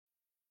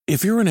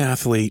If you're an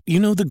athlete, you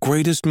know the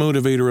greatest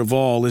motivator of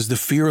all is the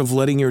fear of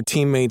letting your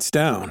teammates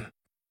down.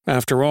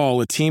 After all,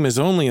 a team is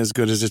only as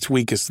good as its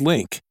weakest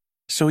link.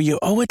 So you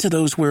owe it to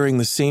those wearing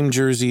the same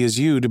jersey as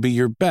you to be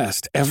your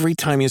best every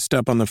time you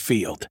step on the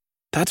field.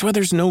 That's why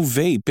there's no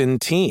vape in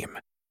team.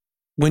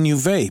 When you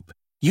vape,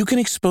 you can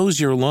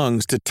expose your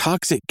lungs to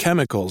toxic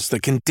chemicals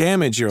that can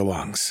damage your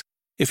lungs.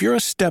 If you're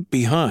a step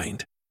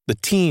behind, the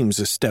team's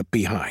a step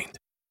behind.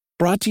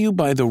 Brought to you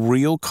by The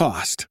Real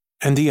Cost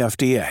and the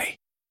FDA.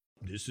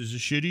 This is a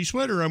shitty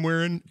sweater I'm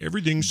wearing.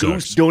 Everything sucks.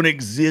 Ghosts don't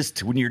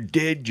exist. When you're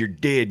dead, you're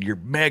dead. You're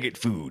maggot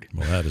food.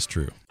 Well, that is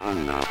true.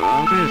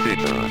 Another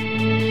visitor.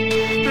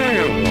 Stay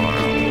a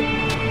while.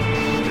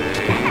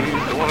 Stay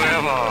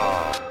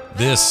forever.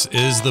 This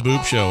is The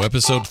Boop Show,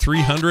 episode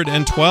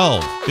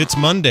 312. It's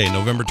Monday,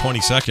 November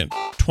 22nd,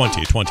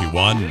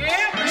 2021.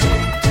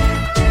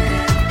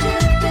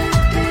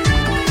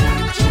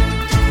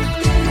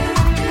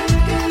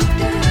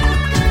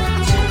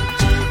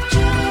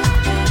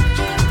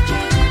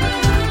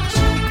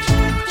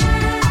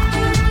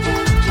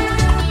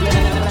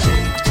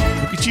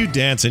 You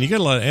dancing. You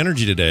got a lot of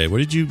energy today. What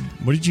did you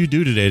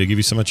do today to give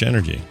you so much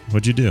energy?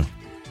 What'd you do?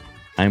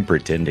 I'm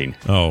pretending.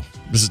 Oh,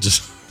 this is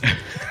just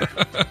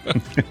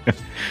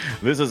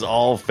This is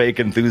all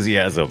fake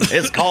enthusiasm.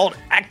 It's called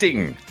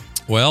acting.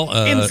 Well,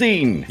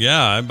 insane.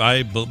 Yeah,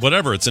 I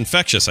whatever. It's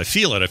infectious. I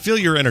feel it. I feel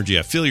your energy.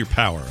 I feel your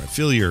power. I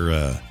feel your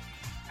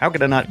How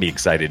could I not be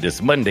excited?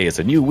 It's Monday. It's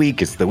a new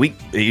week. It's the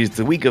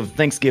week of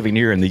Thanksgiving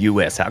here in the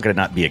U.S. How could I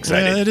not be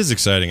excited? Yeah, it is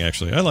exciting,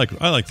 actually. I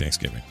like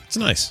Thanksgiving. It's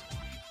nice.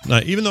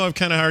 Even though I've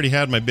kind of already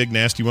had my big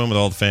nasty one with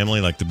all the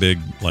family, like the big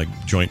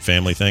joint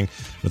family thing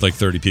with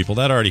 30 people,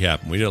 that already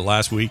happened. We did it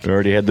last week. We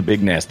already had the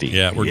big nasty.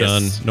 Yeah, we're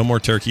done. No more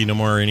turkey, no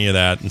more any of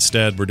that.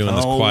 Instead, we're doing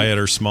this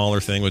quieter, smaller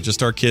thing with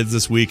just our kids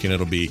this week, and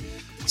it'll be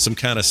some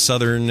kind of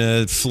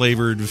southern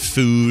flavored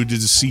food,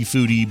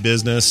 seafoody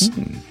business.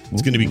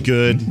 It's going to be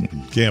good.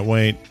 Can't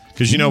wait.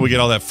 Because we get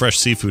all that fresh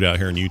seafood out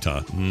here in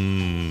Utah.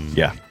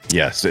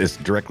 Yeah, so it's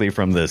directly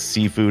from the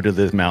seafood of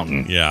the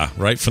mountain. Yeah,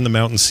 right from the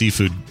mountain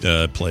seafood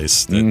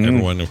place that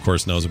everyone, of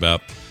course, knows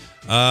about.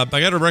 I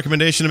got a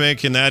recommendation to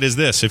make, and that is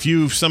this. If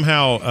you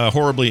somehow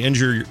horribly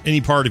injure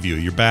any part of you,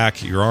 your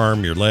back, your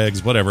arm, your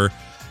legs, whatever,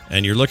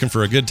 and you're looking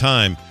for a good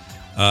time,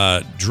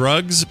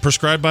 drugs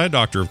prescribed by a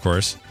doctor, of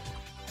course,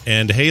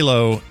 and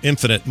Halo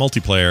Infinite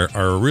multiplayer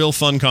are a real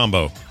fun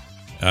combo.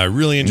 I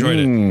really enjoyed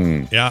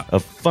it. Yeah. A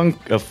fun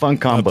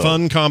combo.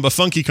 A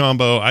funky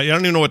combo. I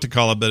don't even know what to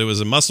call it, but it was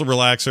a muscle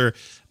relaxer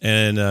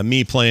and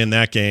me playing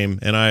that game,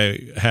 and I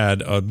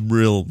had a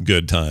real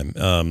good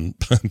time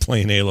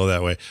playing Halo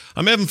that way.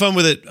 I'm having fun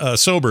with it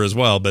sober as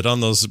well, but on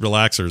those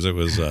relaxers, it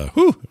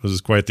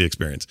was quite the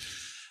experience.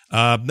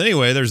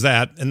 Anyway, there's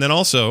that. And then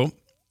also,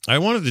 I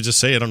wanted to just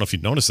say, I don't know if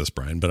you'd noticed this,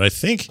 Brian, but I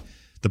think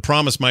the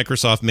promise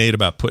Microsoft made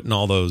about putting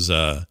all those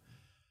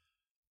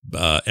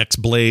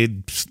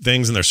X-Blade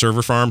things in their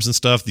server farms and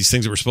stuff, these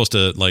things that were supposed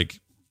to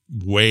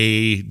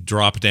way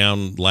drop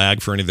down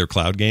lag for any of their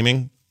cloud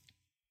gaming.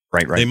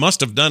 Right. They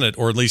must have done it,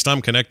 or at least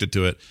I'm connected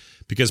to it,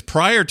 because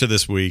prior to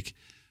this week,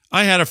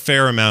 I had a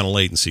fair amount of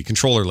latency,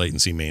 controller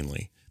latency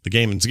mainly. The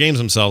games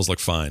themselves look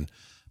fine,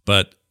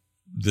 but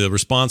the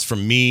response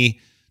from me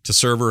to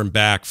server and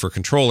back for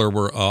controller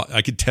were,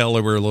 I could tell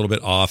they were a little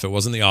bit off. It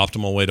wasn't the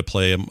optimal way to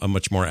play a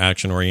much more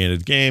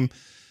action-oriented game.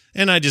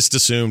 And I just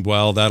assumed,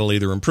 well, that'll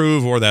either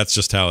improve or that's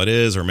just how it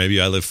is, or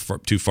maybe I live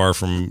too far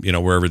from,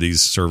 wherever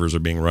these servers are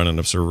being run in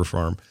a server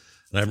farm.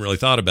 And I haven't really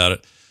thought about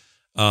it.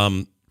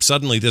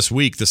 Suddenly this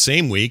week, the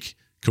same week,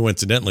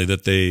 coincidentally,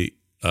 that they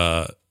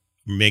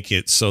make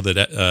it so that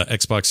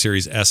Xbox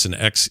Series S and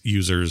X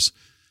users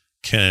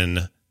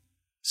can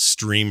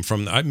stream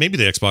from maybe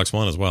the Xbox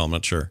One as well. I'm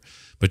not sure.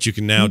 But you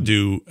can now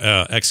do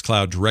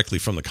xCloud directly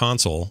from the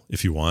console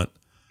if you want.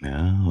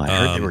 No, I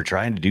heard they were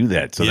trying to do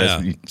that. So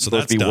that's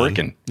supposed to be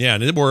working. Yeah,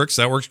 and it works.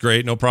 That works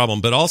great. No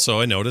problem. But also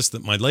I noticed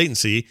that my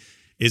latency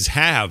is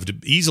halved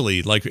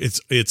easily.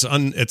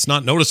 It's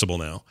not noticeable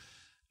now.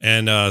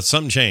 And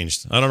something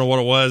changed. I don't know what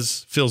it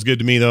was. Feels good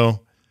to me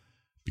though,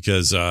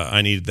 because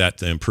I needed that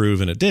to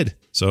improve, and it did.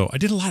 So I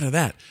did a lot of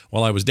that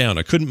while I was down.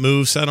 I couldn't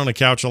move, sat on a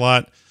couch a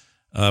lot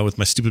with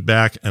my stupid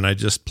back, and I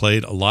just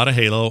played a lot of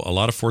Halo, a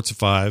lot of Forza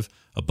 5,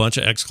 a bunch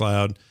of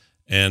xCloud,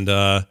 and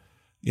a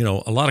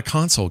lot of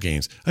console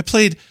games. I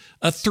played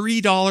a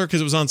 $3, because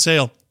it was on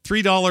sale,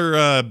 $3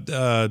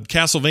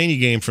 Castlevania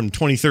game from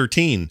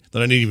 2013 that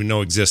I didn't even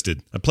know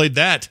existed. I played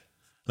that.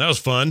 That was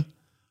fun.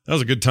 That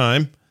was a good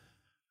time.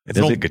 It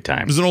is a good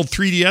time. It was an old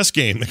 3DS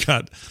game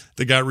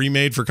that got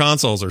remade for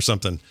consoles or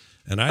something.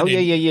 And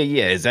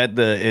yeah. Is that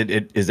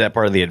is that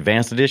part of the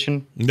advanced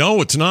edition?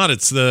 No, it's not.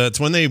 It's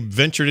when they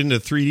ventured into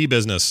 3D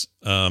business.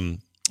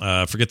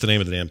 Forget the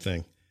name of the damn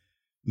thing.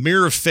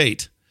 Mirror of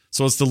Fate.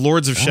 So it's the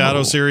Lords of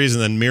Shadow series,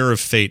 and then Mirror of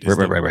Fate is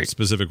the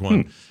specific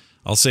one.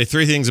 I'll say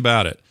three things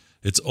about it.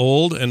 It's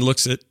old and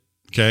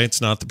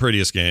it's not the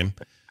prettiest game.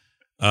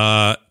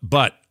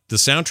 But the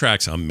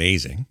soundtrack's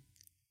amazing.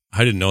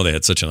 I didn't know they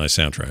had such a nice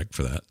soundtrack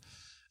for that.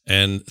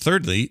 And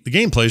thirdly, the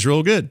gameplay's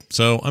real good.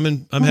 So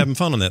I'm having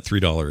fun on that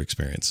 $3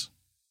 experience.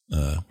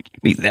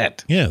 Beat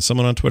that. Yeah,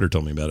 someone on Twitter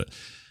told me about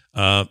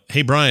it.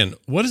 Hey, Brian,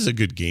 what is a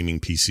good gaming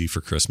PC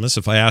for Christmas?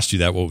 If I asked you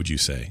that, what would you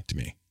say to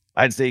me?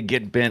 I'd say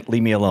get bent,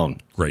 leave me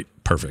alone. Great.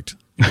 Perfect.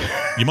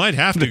 You might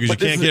have to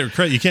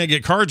because you can't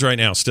get cards right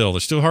now still. They're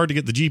still hard to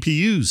get the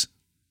GPUs.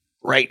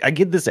 Right. I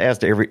get this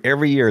asked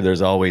every year.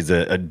 There's always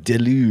a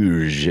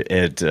deluge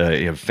at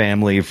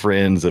family,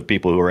 friends of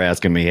people who are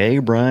asking me, hey,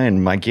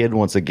 Brian, my kid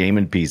wants a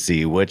gaming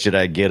PC. What should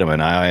I get him?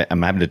 And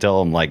I'm having to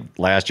tell them, like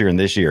last year and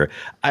this year,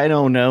 I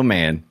don't know,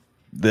 man.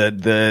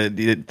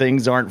 The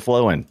things aren't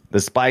flowing. The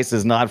spice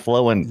is not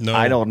flowing. No.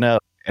 I don't know.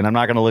 And I'm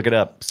not going to look it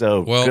up.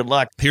 So good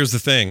luck. Here's the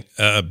thing.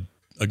 A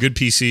good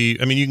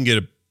PC, I mean, you can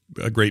get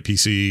a great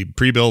PC,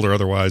 pre-built or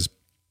otherwise,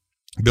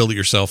 build it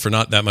yourself for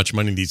not that much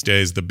money these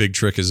days. The big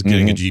trick is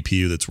getting a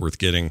GPU that's worth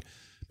getting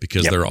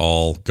because they're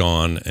all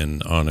gone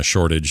and on a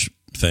shortage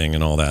thing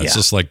and all that. Yeah. It's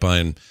just like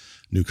buying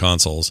new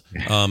consoles.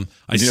 I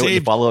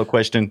saved follow-up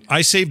question.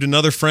 I saved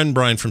another friend,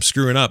 Brian, from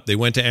screwing up. They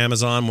went to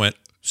Amazon, the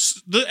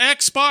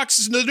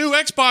new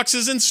Xbox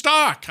is in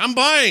stock. I'm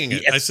buying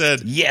it. Yes. I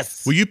said,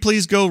 yes. Will you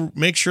please go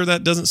make sure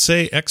that doesn't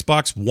say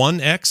Xbox One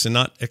X and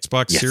not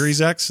Xbox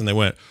Series X? And they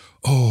went,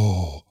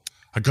 oh,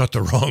 I got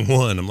the wrong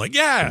one. I'm like,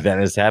 yeah. That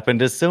has happened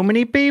to so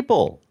many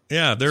people.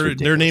 Yeah,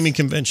 their naming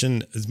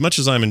convention, as much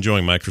as I'm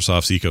enjoying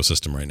Microsoft's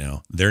ecosystem right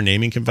now, their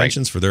naming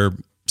conventions for their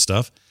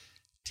stuff,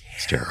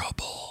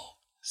 terrible.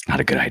 It's not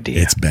a good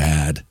idea. It's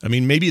bad. I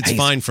mean, maybe it's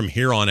fine from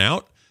here on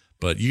out,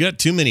 but you got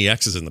too many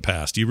X's in the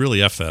past. You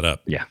really F that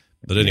up. Yeah.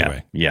 But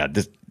anyway. Yeah,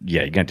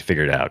 you're going to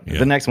figure it out. Yeah.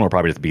 The next one will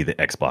probably just be the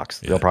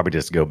Xbox. Yeah. They'll probably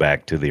just go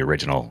back to the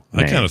original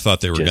name. I kind of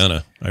thought they were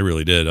gonna. I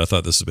really did. I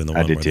thought this had been the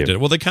one where they did it.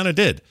 Well, they kind of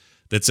did.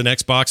 It's an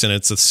Xbox, and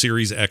it's a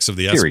Series X of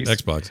the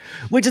Xbox.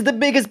 Which is the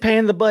biggest pain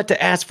in the butt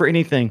to ask for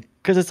anything.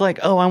 Because it's like,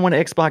 oh, I want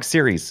an Xbox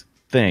Series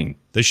thing.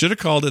 They should have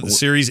called it the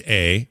Series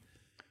A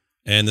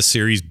and the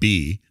Series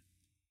B.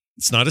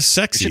 It's not as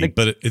sexy,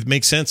 but it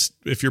makes sense.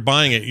 If you're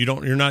buying it, you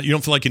don't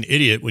feel like an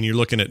idiot when you're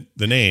looking at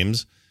the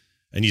names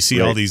and you see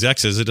all these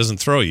X's. It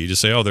doesn't throw you. You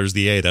just say, oh, there's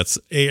the A. That's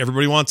A.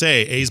 Everybody wants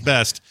A. A's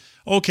best.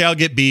 Okay, I'll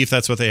get B if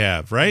that's what they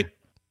have, right?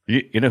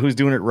 You know who's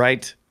doing it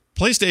right?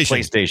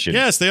 PlayStation.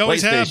 Yes, they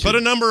always have. Put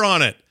a number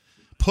on it.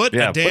 Put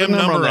a damn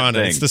number on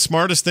it. It's the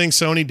smartest thing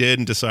Sony did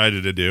and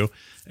decided to do.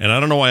 And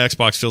I don't know why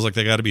Xbox feels like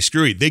they got to be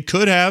screwy. They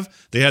could have.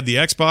 They had the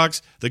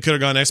Xbox. They could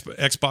have gone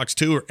Xbox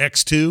 2 or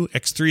X2,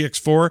 X3,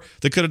 X4.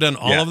 They could have done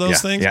all of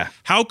those things. Yeah.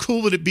 How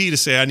cool would it be to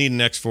say, I need an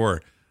X4?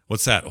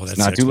 What's that? Oh, that's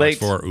not too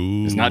late.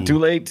 Ooh. It's not too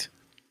late.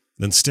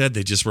 Instead,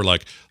 they just were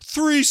like,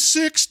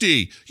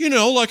 360,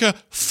 like a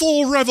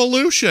full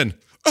revolution.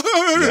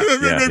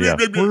 Yeah.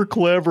 We're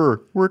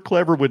clever. We're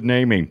clever with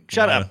naming.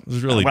 Shut up. It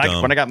was really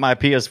dumb. When I got my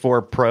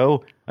PS4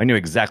 Pro, I knew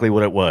exactly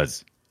what it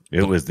was.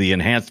 It was the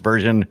enhanced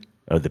version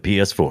of the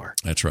PS4.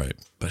 That's right.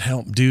 But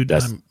hell, dude,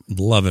 I'm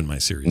loving my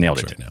Series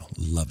X right now.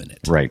 Loving it.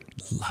 Right.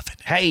 Loving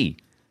it.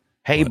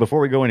 Hey, before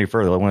we go any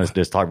further, I want to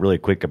just talk really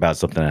quick about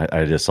something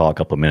I just saw a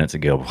couple of minutes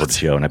ago before the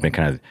show, and I've been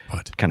kind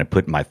of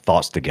putting my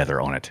thoughts together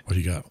on it. What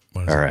do you got?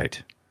 All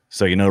right.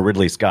 So,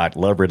 Ridley Scott.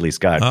 Love Ridley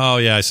Scott. Oh,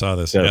 yeah, I saw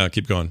this. So,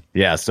 keep going.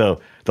 Yeah, so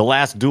The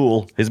Last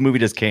Duel, his movie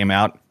just came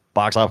out.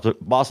 Box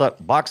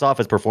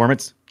office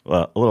performance,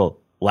 a little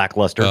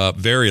lackluster.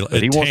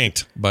 It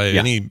tanked by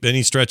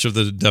any stretch of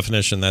the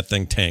definition. That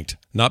thing tanked.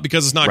 Not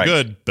because it's not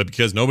good, but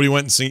because nobody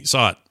went and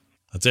saw it.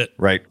 That's it.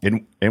 Right.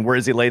 And where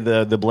does he lay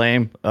the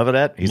blame of it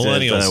at? He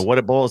Millennials. Says, what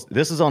it boils.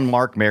 This is on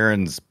Mark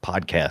Maron's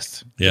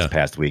podcast this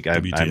past week.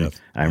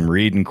 I'm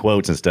reading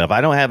quotes and stuff.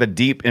 I don't have a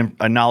deep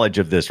knowledge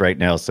of this right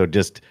now. So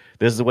this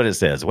is what it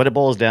says. What it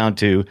boils down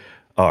to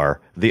are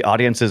the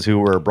audiences who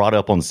were brought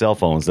up on cell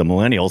phones, the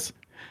millennials,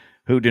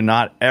 who do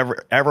not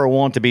ever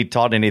want to be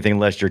taught anything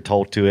unless you're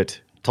told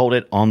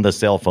it on the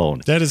cell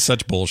phone. That is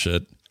such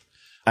bullshit.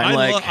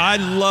 I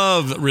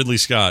love Ridley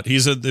Scott.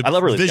 He's a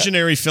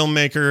visionary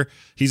filmmaker.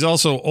 He's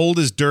also old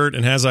as dirt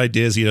and has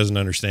ideas he doesn't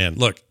understand.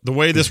 Look, the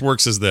way this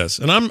works is this,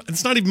 and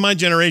it's not even my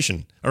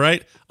generation, all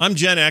right? I'm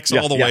Gen X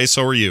all the way,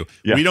 so are you.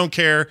 Yeah. We don't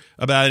care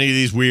about any of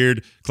these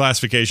weird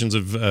classifications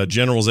of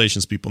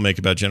generalizations people make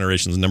about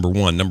generations, number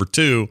one. Number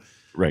two,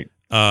 right.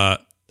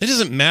 It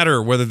doesn't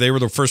matter whether they were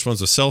the first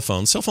ones with cell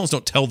phones. Cell phones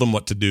don't tell them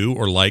what to do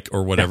or like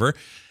or whatever.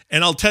 Yeah.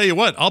 And I'll tell you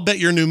what, I'll bet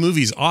your new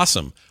movie's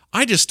awesome.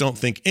 I just don't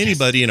think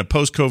anybody in a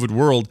post-COVID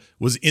world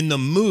was in the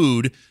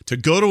mood to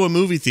go to a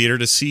movie theater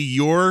to see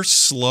your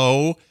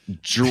slow,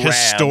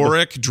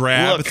 historic,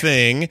 drab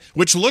thing,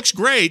 which looks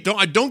great.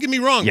 Don't get me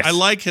wrong. Yes. I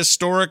like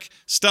historic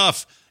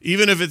stuff,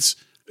 even if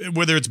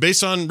whether it's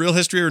based on real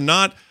history or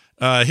not.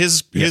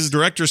 His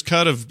director's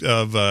cut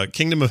of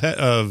Kingdom of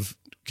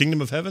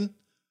Heaven.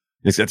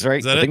 Yes, that's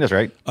right. I think that's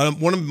right.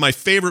 One of my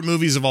favorite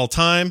movies of all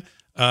time.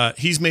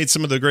 He's made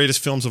some of the greatest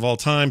films of all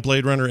time.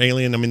 Blade Runner,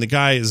 Alien. I mean, the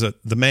guy is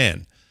the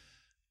man.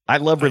 I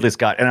love Ridley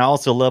Scott, and I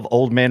also love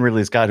old man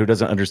Ridley Scott who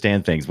doesn't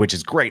understand things, which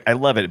is great. I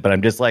love it, but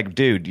I'm just like,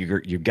 dude,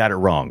 you got it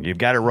wrong. You've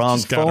got it wrong.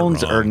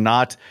 Phones are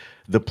not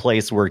the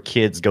place where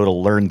kids go to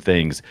learn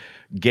things.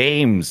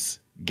 Games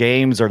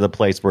games are the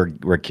place where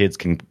kids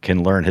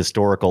can learn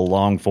historical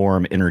long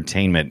form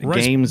entertainment. Right.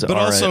 Games but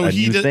are also a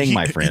new thing,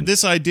 my friend.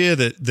 This idea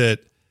that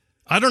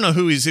I don't know if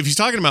he's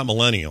talking about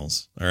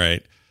millennials. All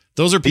right.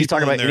 Those are people he's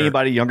talking about in their,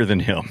 anybody younger than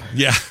him.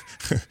 Yeah.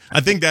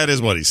 I think that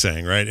is what he's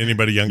saying, right?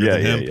 Anybody younger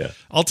than him. Yeah.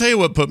 I'll tell you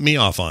what put me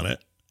off on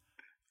it.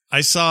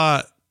 I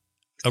saw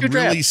a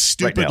really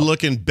stupid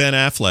looking Ben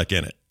Affleck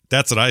in it.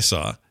 That's what I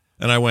saw.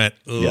 And I went,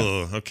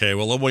 okay,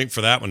 well, I'll wait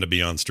for that one to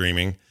be on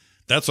streaming.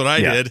 That's what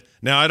I did.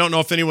 Now, I don't know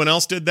if anyone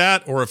else did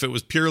that or if it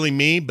was purely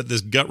me, but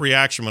this gut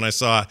reaction when I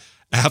saw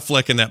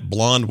Affleck in that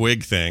blonde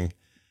wig thing,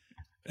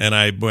 and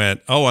I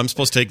went, oh, I'm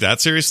supposed to take that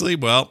seriously?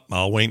 Well,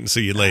 I'll wait and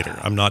see you later.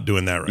 I'm not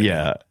doing that right now.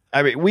 Yeah.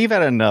 I mean, we've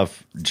had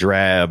enough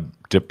drab,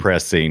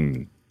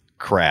 depressing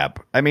crap.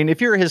 I mean, if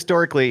you're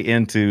historically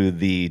into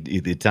the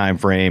time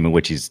frame in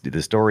which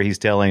the story he's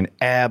telling,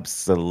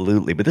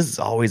 absolutely. But this is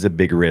always a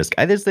big risk.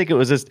 I just think it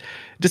was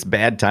just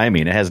bad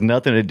timing. It has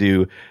nothing to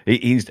do.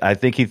 I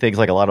think he thinks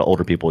like a lot of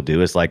older people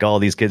do. It's like, oh,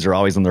 these kids are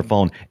always on their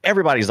phone.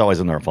 Everybody's always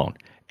on their phone.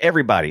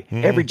 Everybody,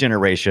 every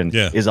generation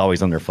is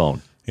always on their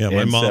phone. Yeah,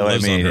 my mom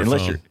lives on her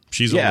phone.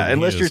 She's older than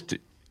unless he you're.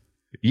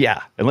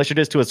 is. Unless you're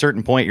just to a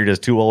certain point, you're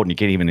just too old and you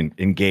can't even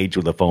engage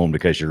with the phone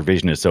because your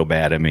vision is so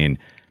bad. I mean,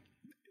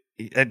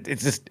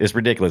 it's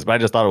ridiculous.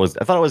 But I thought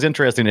it was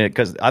interesting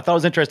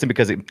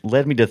because it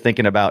led me to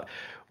thinking about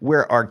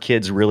where are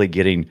kids really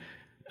getting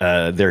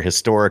their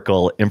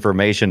historical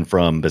information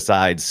from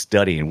besides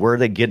studying? Where are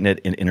they getting it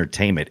in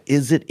entertainment?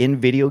 Is it in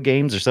video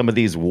games or some of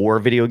these war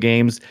video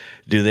games?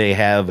 Do they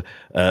have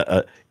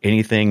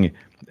anything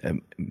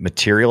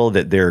material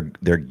that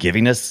they're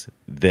giving us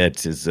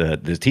that is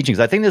the teachings?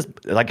 I think this,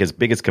 like, his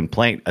biggest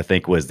complaint, I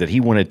think, was that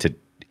he wanted to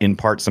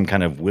impart some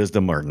kind of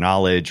wisdom or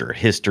knowledge or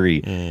history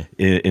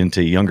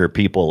into younger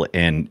people,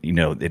 and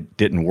it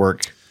didn't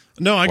work.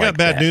 No, I got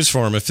bad news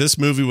for him. If this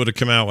movie would have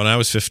come out when I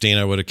was 15,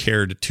 I would have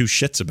cared two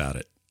shits about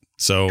it.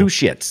 So two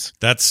shits.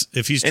 That's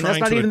if he's and trying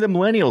that's not even the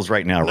millennials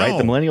right now, right?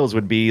 The millennials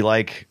would be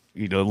like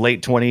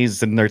late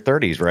 20s and their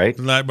 30s, right?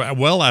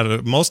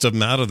 Well, most of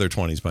them out of their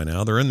 20s by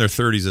now. They're in their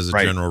 30s as a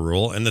general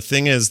rule. And the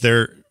thing is,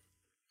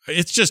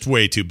 it's just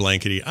way too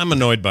blankety. I'm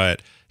annoyed by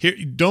it. Here,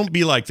 don't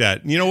be like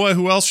that. You know what?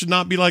 Who else should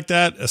not be like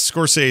that?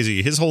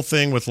 Scorsese. His whole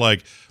thing with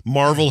like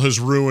Marvel has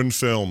ruined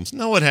films.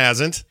 No, it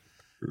hasn't.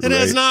 It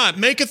has not.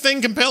 Make a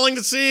thing compelling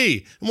to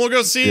see, and we'll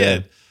go see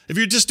it. If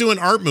you're just doing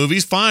art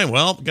movies, fine.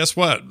 Well, guess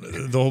what?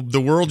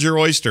 The world's your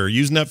oyster.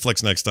 Use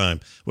Netflix next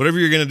time. Whatever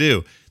you're going to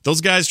do.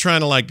 Those guys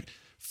trying to like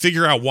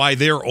figure out why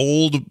their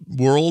old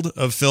world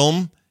of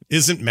film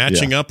isn't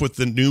matching up with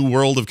the new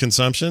world of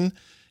consumption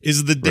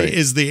is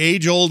the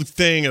age old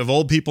thing of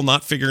old people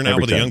not figuring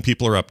out what the young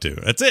people are up to.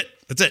 That's it.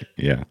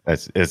 Yeah,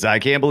 I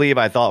can't believe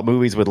I thought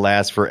movies would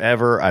last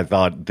forever. I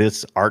thought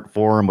this art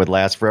form would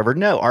last forever.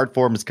 No, art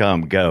forms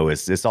come, go.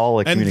 It's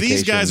all a communication. And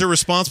these guys are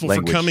responsible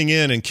for coming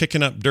in and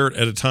kicking up dirt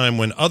at a time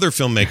when other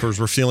filmmakers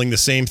were feeling the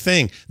same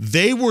thing.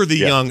 They were the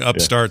young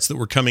upstarts that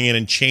were coming in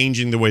and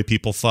changing the way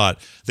people thought.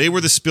 They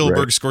were the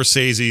Spielberg,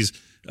 Scorsese's,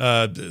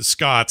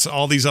 Scott's,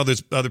 all these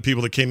other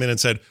people that came in and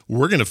said,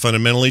 we're going to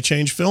fundamentally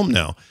change film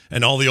now.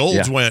 And all the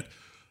olds went,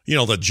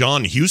 the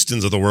John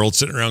Hustons of the world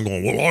sitting around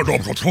going,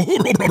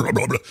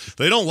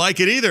 they don't like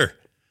it either.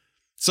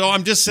 So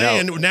I'm just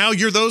saying, now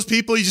you're those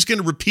people. You're just going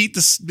to repeat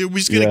this. We're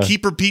just going to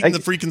keep repeating the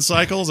freaking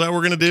cycle. Is that what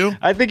we're going to do?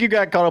 I think you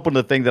got caught up on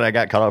the thing that I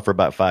got caught up for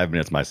about 5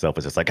 minutes myself.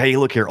 It's just like, hey,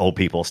 look here, old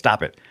people,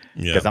 stop it.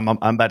 Because I'm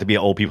about to be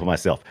an old people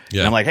myself.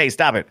 Yeah. And I'm like, hey,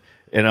 stop it.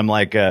 And I'm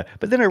like, but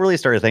then I really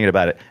started thinking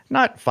about it.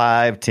 Not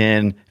 5,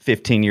 10,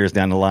 15 years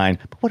down the line,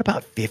 but what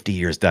about 50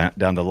 years down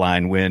the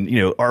line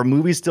when, are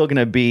movies still going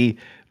to be,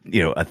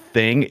 a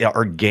thing?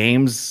 Are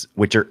games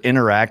which are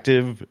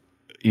interactive,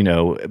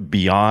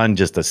 beyond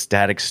just a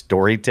static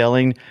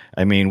storytelling?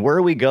 I mean, where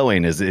are we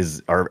going?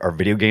 Are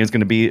video games going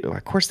to be?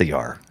 Of course they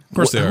are. Of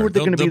course they are. Who are they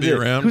going to be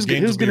around? Who's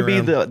going to be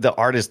the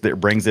artist that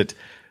brings it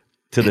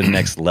to the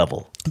next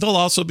level? They'll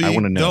also be. I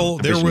want to know.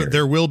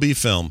 There will be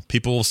film.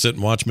 People will sit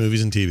and watch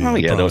movies and TV. Oh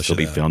yeah, there'll still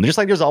be film. Just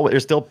like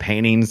there's still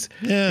paintings.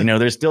 Yeah.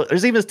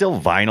 There's even still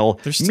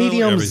vinyl. There's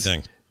still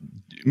everything.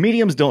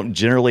 Mediums don't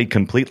generally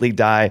completely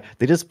die.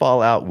 They just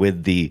fall out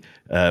with the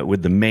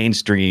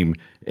mainstream,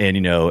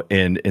 and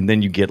and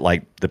then you get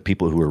like the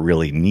people who are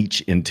really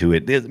niche into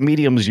it.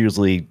 Mediums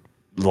usually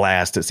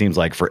last. It seems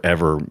like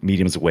forever.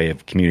 Mediums a way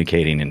of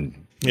communicating and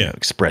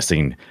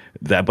expressing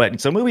that.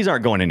 But so movies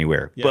aren't going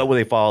anywhere. Yeah. But will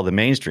they follow the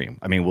mainstream?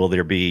 I mean, will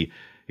there be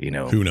who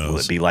knows? Will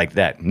it be like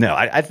that? No,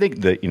 I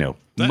think that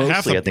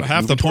mostly I think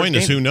half the point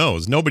is who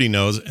knows. Nobody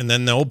knows, and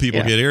then the old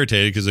people get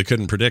irritated because they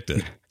couldn't predict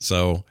it.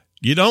 So.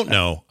 You don't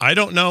know. I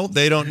don't know.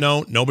 They don't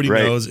know. Nobody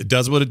knows. It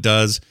does what it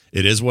does.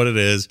 It is what it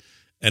is.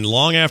 And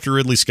long after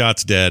Ridley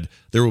Scott's dead,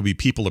 there will be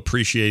people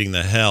appreciating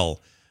the hell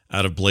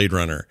out of Blade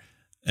Runner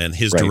and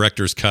his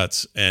director's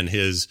cuts and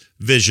his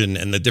vision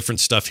and the different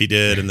stuff he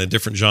did and the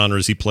different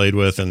genres he played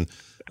with, and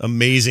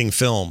amazing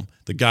film.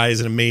 The guy is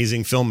an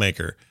amazing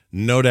filmmaker.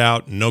 No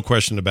doubt. No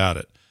question about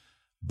it.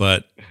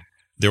 But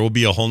there will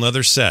be a whole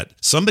nother set.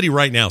 Somebody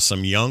right now,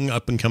 some young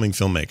up and coming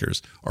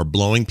filmmakers are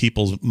blowing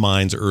people's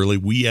minds early.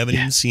 We haven't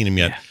even seen them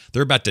yet.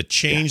 They're about to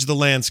change the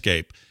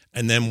landscape.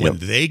 And then when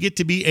they get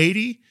to be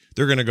 80,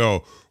 they're going to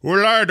go,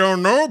 well, I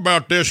don't know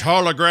about this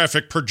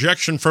holographic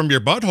projection from your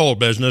butthole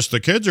business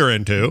the kids are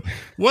into.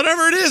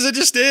 Whatever it is, it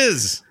just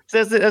is.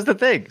 That's the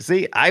thing.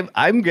 See,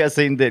 I'm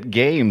guessing that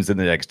games in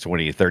the next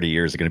 20, 30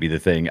 years are going to be the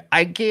thing.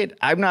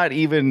 I'm not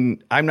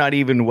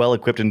even well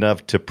equipped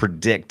enough to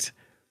predict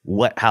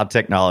how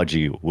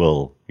technology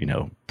will,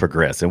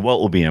 progress and what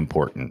will be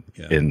important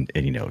in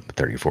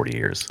 30, 40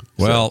 years.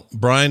 Well,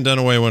 Brian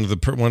Dunaway,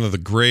 one of the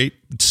great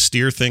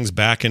steer things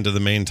back into the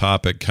main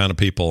topic kind of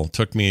people,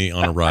 took me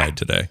on a ride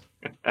today.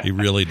 He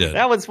really did.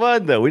 That was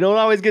fun, though. We don't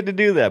always get to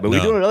do that, but we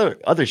do it on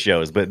other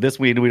shows. But this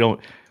week we don't.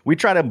 We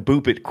try to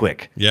boop it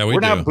quick. Yeah, we're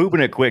not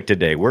booping it quick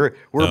today. We're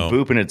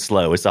booping it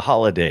slow. It's a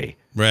holiday.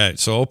 Right.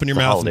 So open your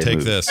mouth and take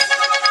this.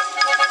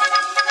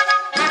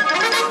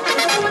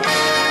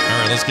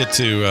 Let's get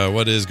to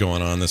what is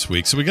going on this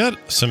week. So we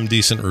got some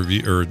decent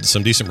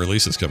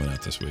releases coming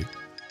out this week.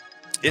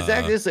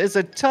 It's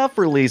a tough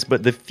release,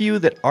 but the few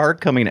that are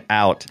coming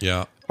out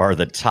are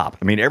the top.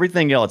 I mean,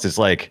 everything else is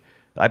like,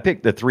 I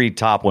picked the 3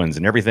 top ones,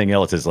 and everything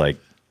else is like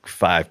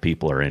 5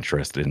 people are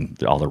interested in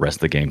all the rest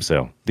of the game.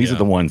 So these are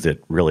the ones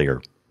that really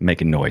are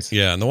making noise.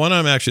 Yeah, and the one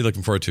I'm actually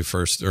looking forward to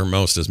first or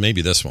most is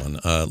maybe this one.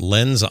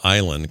 Lens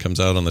Island comes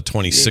out on the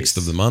 26th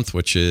of the month,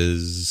 which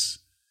is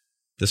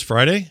this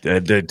Friday?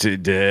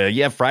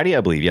 Friday,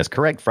 I believe. Yes,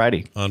 correct,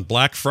 Friday. On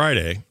Black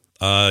Friday,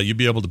 you'll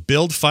be able to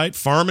build, fight,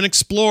 farm, and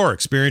explore.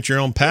 Experience your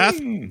own path.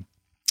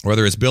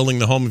 Whether it's building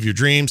the home of your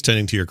dreams,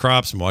 tending to your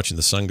crops, and watching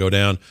the sun go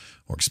down,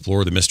 or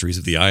explore the mysteries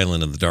of the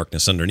island and the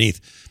darkness underneath.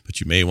 But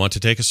you may want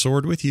to take a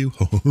sword with you.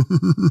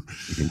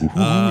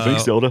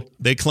 Thanks, Zelda.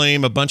 They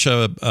claim a bunch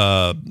of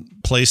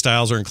play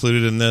styles are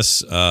included in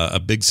this, a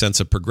big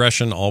sense of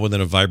progression, all within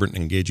a vibrant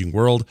and engaging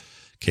world,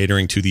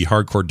 catering to the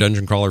hardcore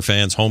dungeon crawler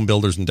fans, home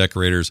builders and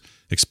decorators,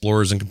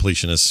 explorers and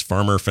completionists,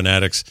 farmer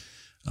fanatics,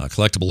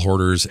 collectible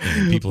hoarders,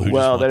 and people who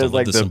just want to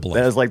live the simple life.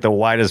 That is like the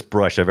widest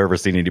brush I've ever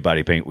seen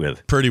anybody paint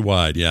with. Pretty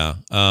wide, yeah.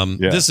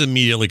 This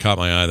immediately caught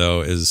my eye, though.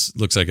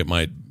 Looks like it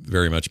might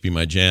very much be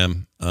my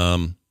jam.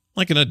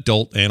 Like an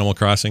adult Animal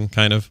Crossing,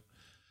 kind of.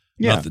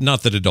 Yeah.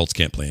 Not that adults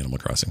can't play Animal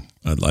Crossing.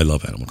 I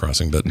love Animal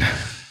Crossing, but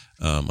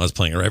I was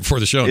playing it right before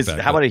the show.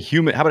 How about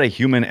a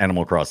human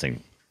Animal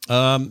Crossing?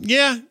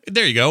 Yeah,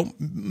 there you go.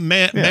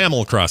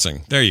 Mammal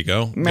Crossing. There you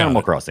go.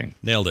 Mammal Crossing.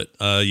 Nailed it.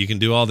 You can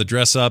do all the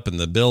dress up and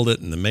the build it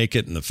and the make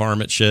it and the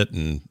farm it shit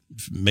and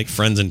make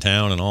friends in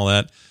town and all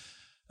that.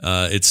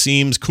 It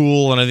seems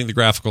cool, and I think the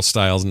graphical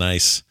style is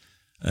nice.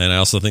 And I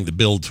also think the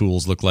build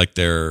tools look like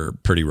they're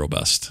pretty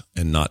robust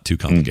and not too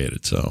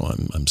complicated. So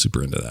I'm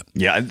super into that.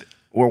 Yeah,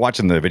 we're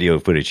watching the video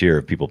footage here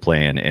of people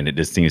playing, and it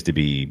just seems to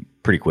be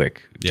pretty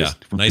quick.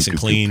 Just nice and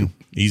clean,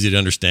 easy to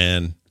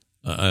understand.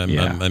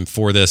 I'm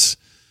for this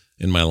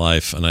in my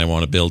life, and I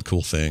want to build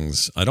cool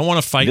things. I don't want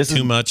to fight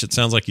too much. It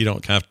sounds like you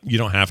don't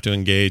have to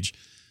engage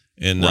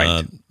in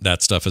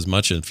that stuff as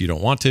much if you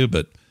don't want to,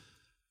 but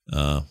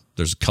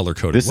there's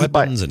color-coded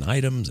weapons and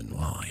items, and dude.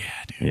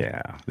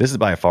 Yeah, this is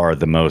by far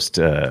the most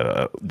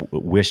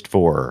wished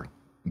for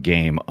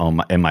game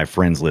in my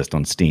friends list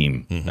on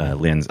Steam.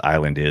 Lens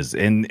Island is,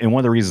 and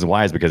one of the reasons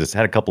why is because it's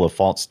had a couple of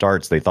false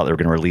starts. They thought they were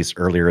going to release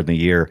earlier in the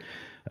year.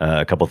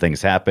 A couple of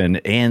things happened,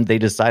 and they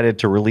decided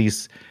to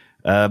release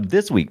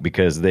this week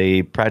because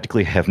they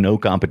practically have no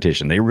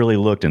competition. They really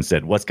looked and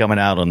said, "What's coming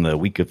out on the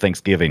week of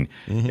Thanksgiving?"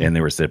 And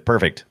they were said,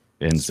 "Perfect."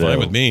 And it's fine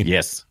with me.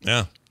 Yes,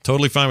 yeah,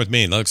 totally fine with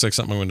me. That looks like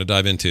something I'm going to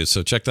dive into.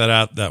 So check that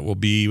out. That will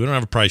be. We don't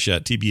have a price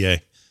yet.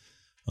 TBA.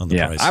 On the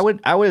price.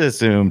 I would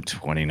assume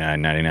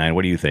 $29.99.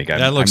 What do you think?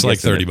 That looks like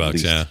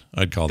 $30. Yeah,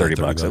 I'd call that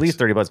 $30. At least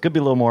 $30. Could be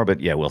a little more,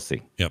 but yeah, we'll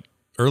see. Yep.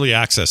 Early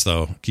access,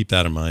 though. Keep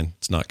that in mind.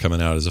 It's not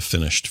coming out as a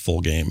finished full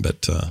game,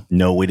 but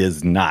no, it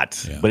is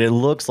not. Yeah. But it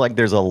looks like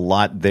there's a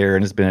lot there,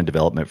 and it's been in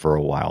development for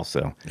a while.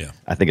 So yeah,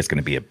 I think it's going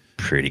to be a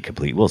pretty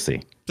complete. We'll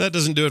see. That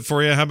doesn't do it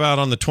for you. How about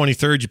on the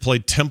 23rd? You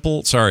played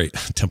Temple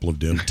of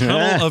Doom.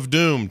 Tunnel of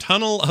Doom.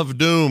 Tunnel of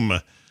Doom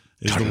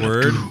is the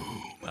word.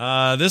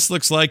 This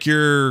looks like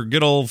your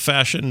good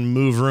old-fashioned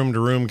move room to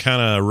room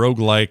kind of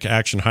roguelike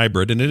action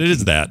hybrid, and it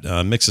is that.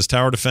 Mixes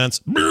tower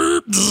defense.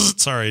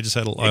 Sorry, I just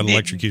had an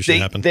electrocution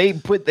happen. They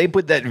put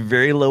that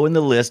very low in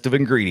the list of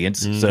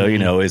ingredients, so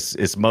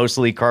it's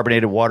mostly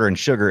carbonated water and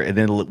sugar, and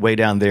then way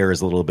down there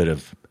is a little bit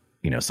of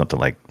something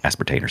like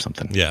aspartame or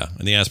something. Yeah,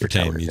 and the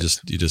aspartame you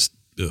just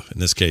in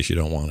this case you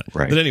don't want it.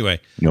 Right. But anyway,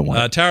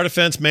 tower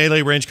defense,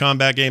 melee, range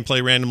combat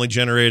gameplay, randomly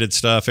generated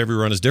stuff. Every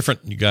run is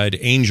different. You guide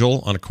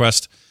Angel on a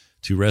quest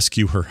to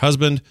rescue her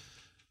husband,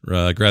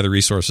 gather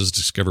resources,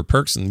 discover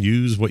perks, and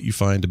use what you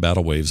find to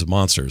battle waves of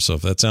monsters. So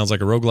if that sounds like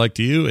a roguelike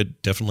to you,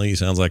 it definitely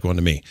sounds like one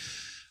to me.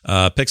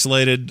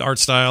 Pixelated art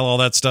style, all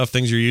that stuff,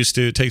 things you're used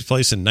to. It takes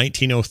place in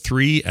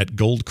 1903 at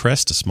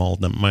Goldcrest, a small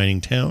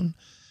mining town.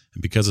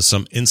 And because of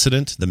some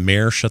incident, the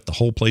mayor shut the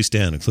whole place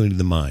down, including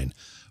the mine.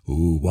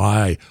 Ooh,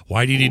 why?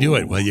 Why did he do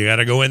it? Well, you got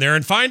to go in there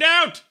and find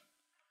out.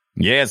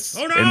 Yes.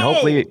 Oh, no. And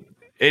hopefully...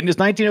 And it's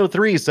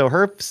 1903, so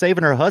her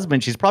saving her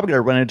husband, she's probably going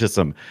to run into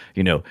some,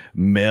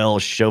 male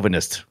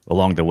chauvinist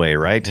along the way,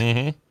 right?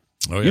 Mm-hmm.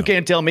 Oh, yeah. You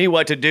can't tell me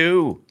what to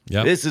do.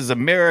 Yep. This is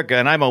America,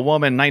 and I'm a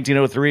woman,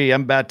 1903.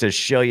 I'm about to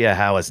show you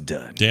how it's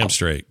done. Damn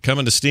straight.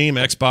 Coming to Steam,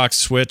 Xbox,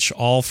 Switch,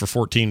 all for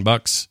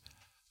 $14,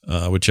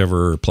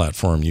 whichever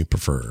platform you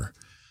prefer.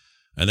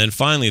 And then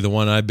finally, the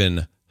one I've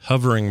been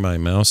hovering my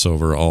mouse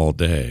over all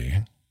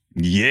day.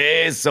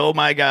 Yes. Oh,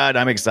 my God.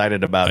 I'm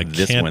excited about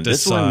this Can't one.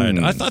 decide.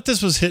 This one, I thought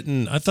this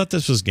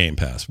was Game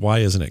Pass. Why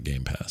isn't it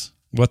Game Pass?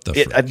 What the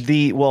frick?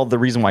 the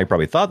reason why I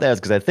probably thought that is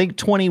because I think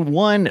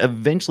 21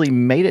 eventually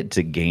made it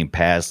to Game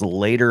Pass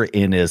later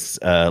in its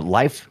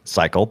life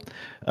cycle.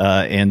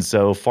 And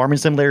so Farming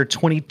Simulator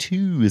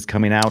 22 is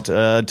coming out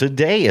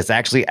today. It's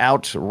actually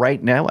out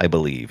right now, I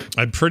believe.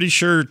 I'm pretty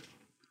sure.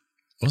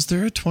 Was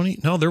there a 20?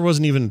 No, there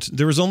wasn't even.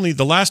 There was only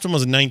the last one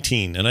was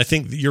 19, and I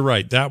think you're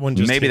right. That one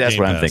just maybe hit that's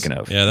Game what I'm Pass. thinking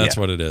of. Yeah, that's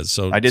what it is.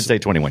 So I did say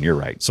 21. You're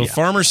right. So Yeah.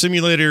 Farming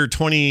Simulator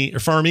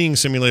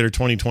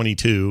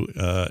 2022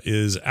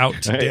 is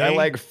out today. I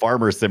like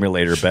Farmer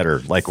Simulator better.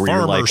 Like where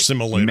Farmer you're like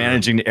Simulator.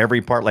 managing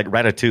every part, like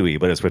Ratatouille,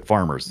 but it's with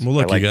farmers. Well,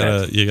 look, I like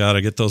you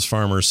gotta get those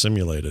farmers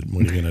simulated.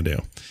 What are you gonna do?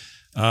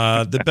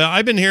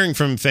 I've been hearing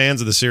from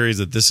fans of the series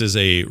that this is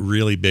a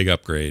really big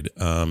upgrade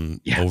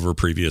over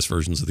previous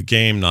versions of the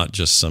game, not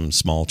just some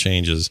small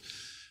changes.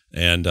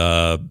 And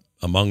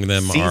among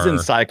them season are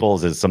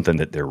cycles is something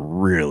that they're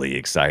really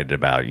excited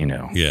about. You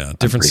know, yeah,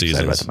 different I'm pretty excited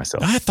seasons. about that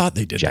myself. I thought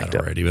they did Jacked that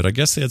up. already, but I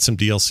guess they had some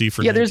DLC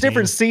for. Yeah, there's 19.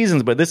 different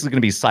seasons, but this is going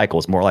to be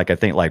cycles. More like I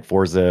think like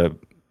Forza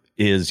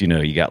is. You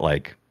know, you got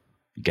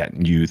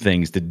new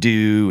things to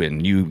do and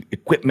new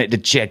equipment to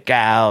check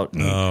out.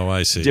 And Oh,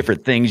 I see.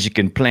 different things you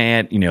can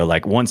plant. You know,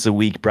 like once a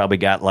week, probably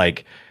got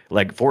like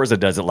Forza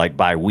does it like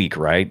by week,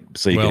 right?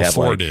 So you could have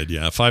 4 like, did,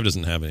 yeah. 5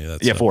 doesn't have any of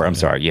that. Yeah, stuff. 4. I'm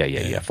sorry.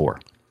 Yeah, 4.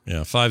 Yeah,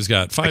 5's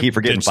got 5. I keep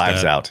forgetting ditched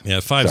 5's that. out. Yeah,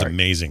 5's Sorry.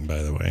 amazing,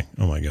 by the way.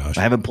 Oh my gosh,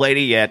 I haven't played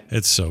it yet.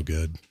 it's so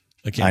good.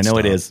 I can't. I know stop.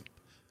 it is.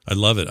 I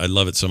love it. I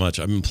love it so much.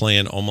 I've been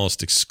playing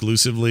almost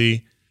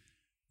exclusively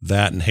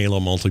that and Halo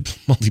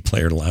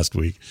multiplayer last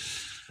week,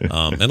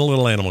 and a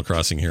little Animal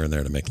Crossing here and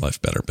there to make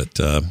life better. But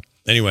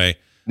anyway,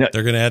 No,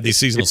 they're going to add these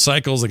seasonal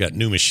cycles. They got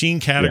new machine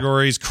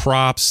categories,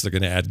 crops. They're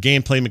going to add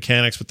gameplay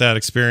mechanics with that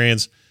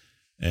experience,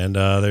 and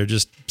they're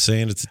just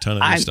saying it's a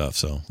ton of new stuff.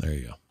 So there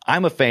you go.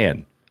 I'm a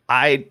fan.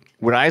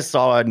 When I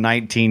saw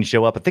 19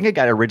 show up, I think I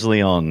got it originally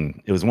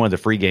it was one of the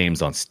free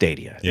games on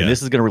Stadia. Yeah. And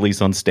this is going to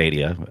release on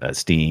Stadia,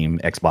 Steam,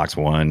 Xbox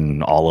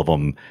One, all of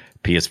them,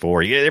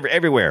 PS4, you get it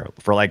everywhere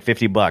for like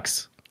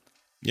 $50.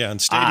 Yeah,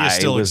 and Stadia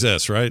still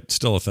exists, right?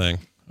 Still a thing.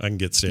 I can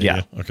get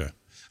Stadia. Yeah. Okay.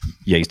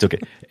 Yeah, you still can.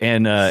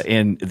 And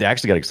they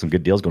actually got some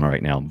good deals going on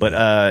right now.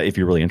 But if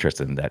you're really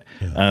interested in that.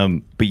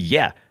 But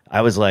yeah,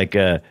 I was like,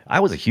 I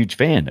was a huge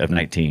fan of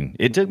 19.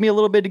 It took me a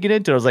little bit to get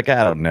into it. I was like,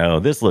 I don't know.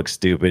 This looks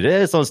stupid.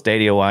 It's on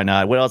Stadia. Why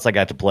not? What else I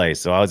got to play?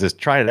 So I was just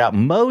trying it out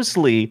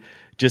mostly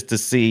just to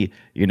see,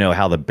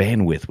 how the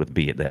bandwidth would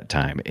be at that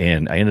time.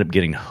 And I ended up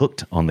getting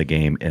hooked on the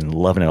game and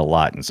loving it a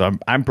lot. And so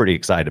I'm pretty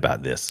excited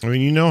about this. I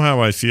mean, you know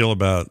how I feel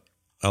about,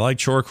 I like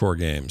chorecore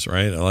games,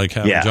 right? I like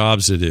having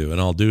jobs to do,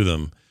 and I'll do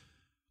them.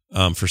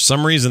 For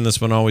some reason, this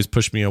one always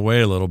pushed me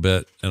away a little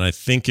bit. And I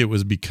think it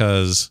was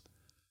because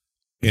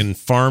in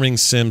farming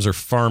sims or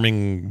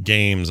farming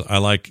games, I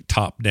like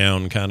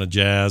top-down kind of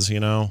jazz,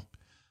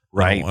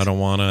 Right. I don't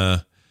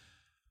want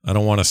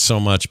to so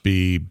much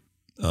be,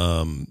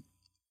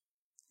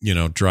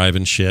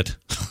 driving shit.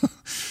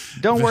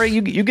 Don't worry,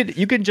 you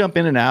can jump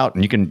in and out,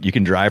 and you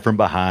can drive from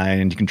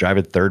behind. You can drive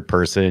at third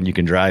person. You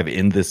can drive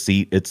in the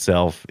seat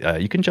itself.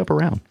 You can jump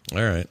around.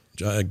 All right,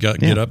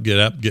 get up,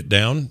 get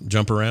down,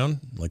 jump around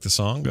like the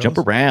song goes. Jump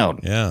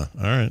around. Yeah.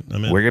 All right.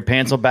 I'm in. Wear your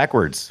pants on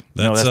backwards.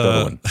 That's the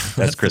other one.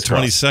 That's Chris the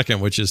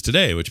 22nd, which is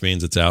today, which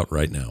means it's out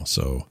right now.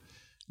 So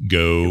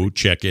go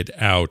check it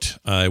out.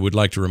 I would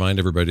like to remind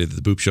everybody that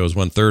the Boop Show is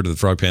 1/3 of the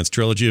Frog Pants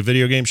trilogy of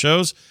video game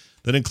shows.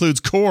 That includes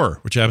Core,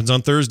 which happens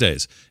on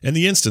Thursdays, and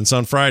The Instance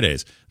on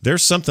Fridays.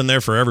 There's something there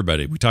for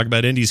everybody. We talk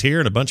about indies here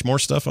and a bunch more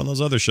stuff on those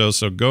other shows,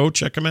 so go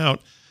check them out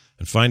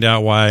and find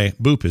out why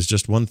Boop is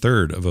just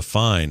 1/3 of a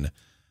fine,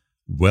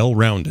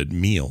 well-rounded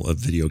meal of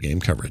video game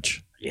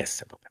coverage.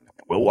 Yes.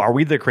 Well, are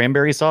we the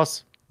cranberry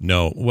sauce?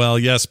 No. Well,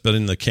 yes, but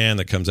in the can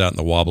that comes out in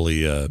the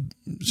wobbly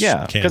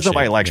Yeah, can because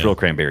nobody shape, likes yeah. real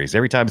cranberries.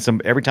 Every time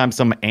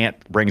some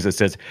aunt brings it,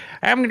 says,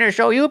 "I'm going to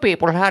show you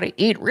people how to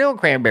eat real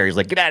cranberries."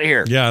 Like, get out of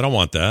here. Yeah, I don't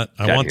want that.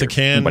 I Get want out the of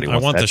here. can. Nobody I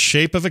wants want that. the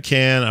shape of a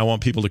can. I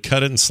want people to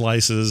cut it in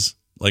slices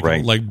like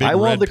Right. big I red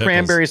want the pickles.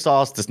 cranberry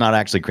sauce that's not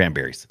actually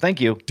cranberries.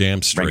 Thank you. Damn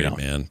Bring straight, it on.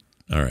 man.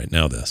 All right,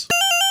 now this.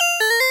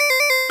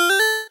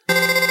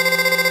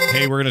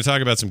 Hey, we're going to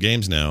talk about some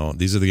games now.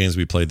 These are the games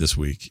we played this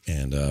week.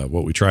 And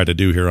what we try to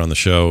do here on the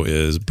show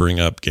is bring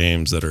up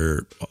games that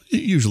are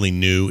usually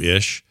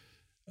new-ish.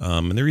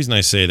 And the reason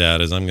I say that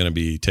is I'm going to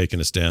be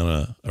taking us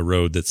down a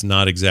road that's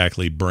not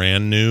exactly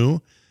brand new,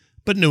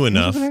 but new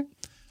enough.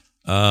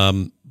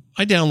 I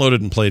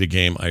downloaded and played a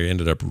game I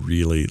ended up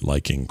really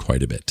liking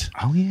quite a bit.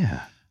 Oh,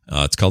 yeah.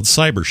 It's called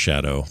Cyber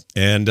Shadow,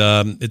 and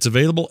it's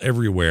available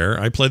everywhere.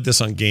 I played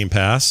this on Game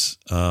Pass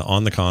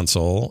on the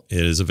console.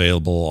 It is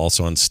available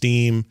also on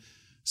Steam,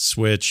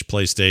 Switch,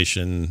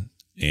 PlayStation,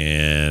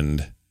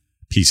 and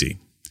PC.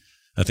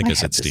 I think I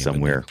said have this Steam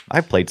somewhere.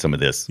 I've played some of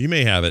this. You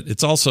may have it.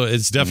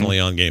 It's definitely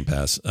on Game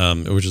Pass,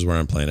 which is where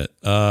I'm playing it.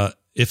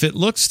 If it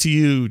looks to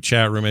you,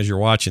 chat room, as you're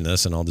watching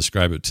this, and I'll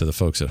describe it to the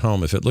folks at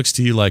home, if it looks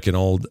to you like an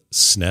old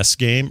SNES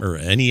game or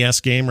NES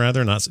game,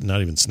 rather, not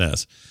even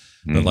SNES,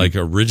 but like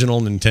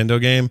original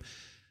Nintendo game,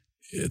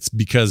 it's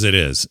because it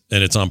is,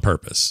 and it's on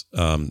purpose.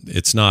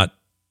 It's not,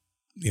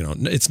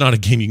 it's not a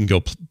game you can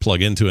go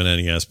plug into an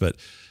NES, but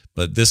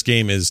this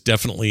game is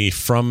definitely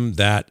from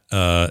that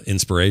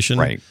inspiration,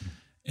 Right.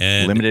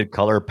 And limited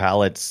color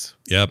palettes.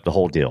 Yep. The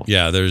whole deal.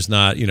 Yeah, there's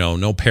not,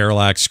 no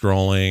parallax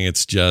scrolling.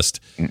 It's just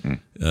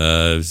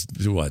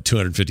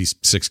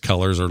 256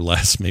 colors or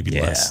less, maybe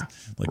less,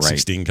 like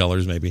 16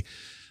 colors maybe.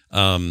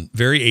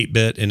 Very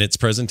 8-bit in its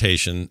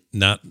presentation,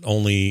 not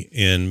only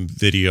in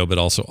video but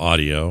also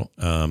audio.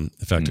 In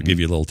fact, I'll give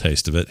you a little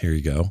taste of it. Here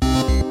you go.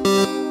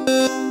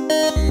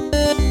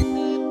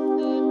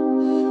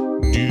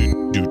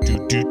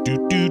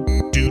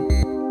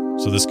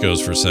 So this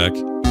goes for a sec.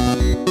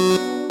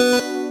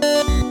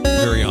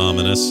 Very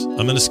ominous.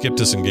 I'm going to skip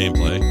to some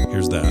gameplay.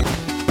 Here's that.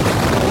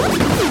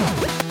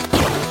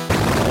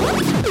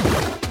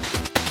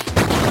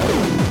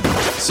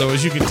 So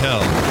as you can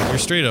tell, you're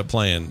straight up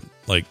playing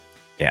like,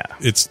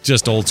 it's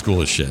just old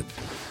school as shit.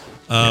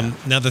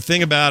 Now the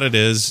thing about it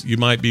is, you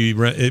might be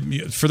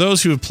for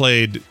those who have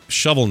played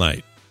Shovel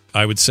Knight,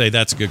 I would say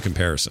that's a good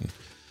comparison.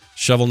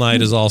 Shovel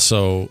Knight is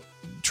also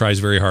tries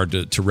very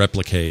hard to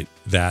replicate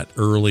that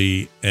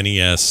early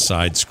NES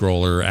side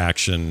scroller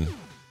action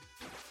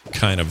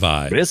kind of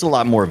vibe. But it's a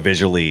lot more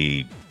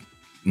visually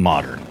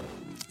modern.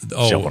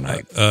 Shovel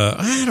Knight.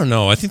 I don't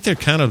know. I think they're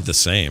kind of the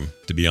same,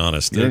 to be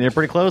honest. They're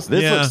pretty close.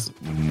 This looks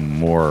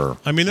more.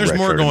 I mean, there's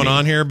more going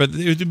on here, but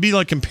it would be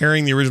like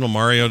comparing the original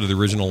Mario to the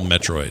original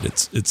Metroid.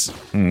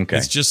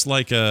 It's just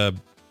like a.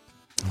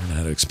 I don't know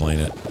how to explain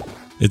it.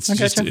 It's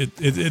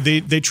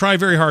they try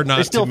very hard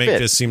not to make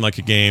this seem like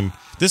a game.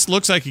 This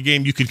looks like a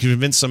game you could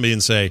convince somebody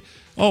and say,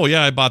 "Oh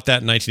yeah, I bought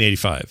that in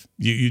 1985."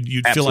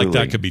 You'd feel like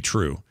that could be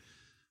true.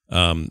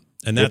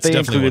 And that's if they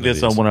definitely included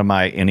this on one of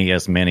my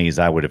NES minis,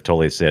 I would have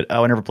totally said,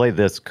 "Oh, I never played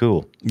this.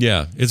 Cool."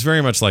 Yeah, it's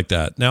very much like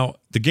that. Now,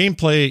 the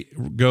gameplay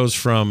goes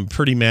from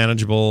pretty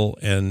manageable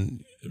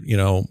and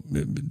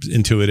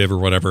intuitive or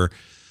whatever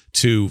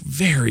to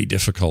very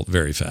difficult,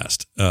 very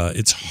fast.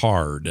 It's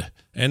hard,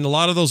 and a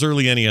lot of those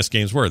early NES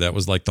games were. That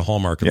was like the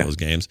hallmark of those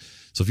games.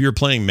 So if you were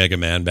playing Mega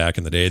Man back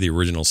in the day, the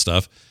original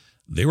stuff,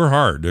 they were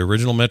hard. The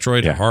original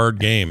Metroid, a hard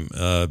game.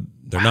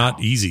 They're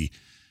not easy.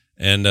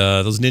 And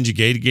those Ninja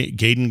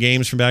Gaiden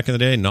games from back in the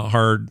day, not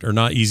hard or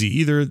not easy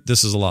either.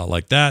 This is a lot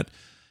like that,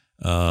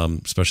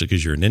 especially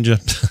because you're a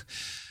ninja.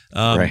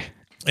 Right.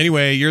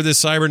 Anyway, you're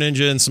this cyber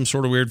ninja in some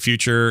sort of weird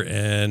future,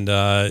 and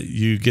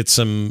you get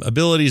some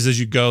abilities as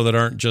you go that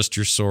aren't just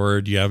your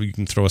sword. You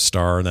can throw a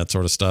star and that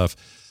sort of stuff.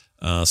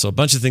 So a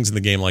bunch of things in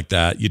the game like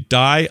that. You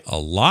die a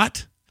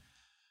lot.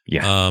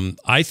 Yeah.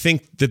 I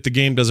think that the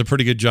game does a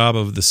pretty good job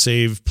of the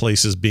save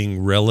places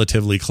being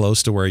relatively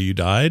close to where you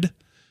died.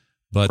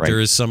 But there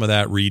is some of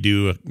that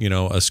redo,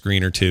 a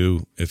screen or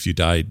two if you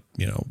died,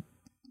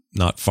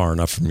 not far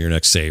enough from your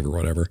next save or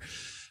whatever.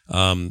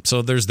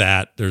 So there's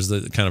that. There's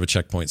the kind of a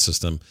checkpoint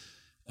system.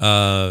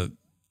 The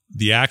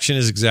action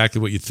is exactly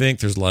what you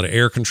think. There's a lot of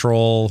air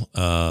control.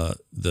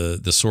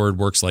 The sword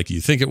works like you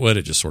think it would.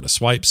 It just sort of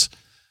swipes.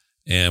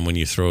 And when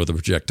you throw the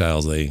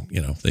projectiles, they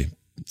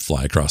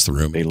fly across the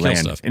room. They land.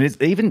 Kill stuff.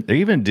 And they're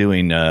even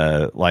doing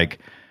like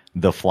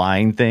the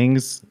flying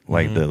things,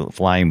 like the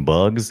flying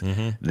bugs.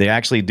 They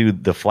actually do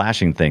the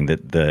flashing thing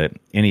that the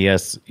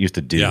NES used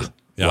to do.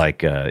 Yeah.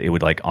 Like it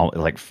would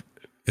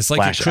it's like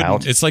flash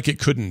out. It's like it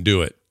couldn't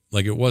do it.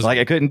 Like it wasn't. Like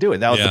I couldn't do it.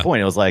 That was the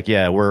point. It was like,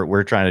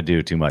 we're trying to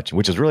do too much,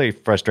 which is really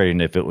frustrating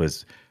if it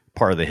was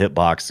part of the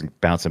hitbox and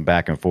bouncing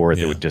back and forth.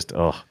 It would just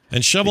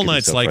And Shovel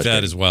Knight's like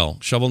that as well.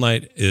 Shovel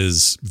Knight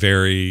is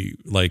very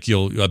like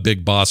a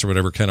big boss or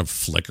whatever kind of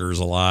flickers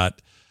a lot.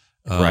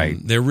 Right.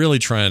 They're really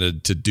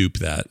trying to dupe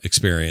that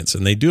experience,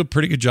 and they do a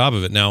pretty good job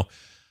of it. Now,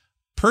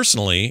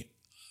 personally,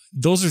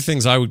 those are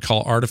things I would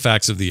call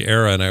artifacts of the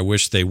era, and I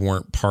wish they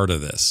weren't part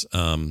of this.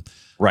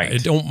 Right. I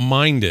don't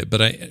mind it,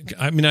 but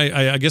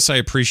I guess I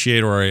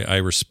appreciate or I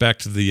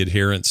respect the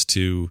adherence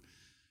to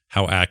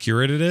how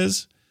accurate it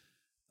is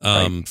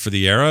for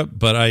the era.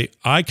 But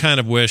I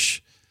kind of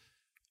wish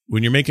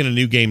when you're making a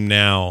new game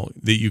now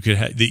that you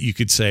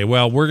could say,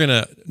 well, we're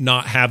gonna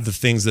not have the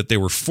things that they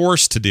were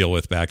forced to deal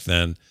with back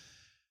then,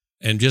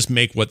 and just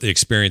make what the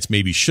experience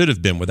maybe should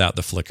have been without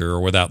the flicker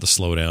or without the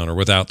slowdown or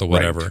without the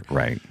whatever.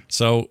 Right.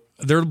 So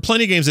there are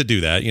plenty of games that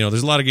do that.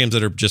 There's a lot of games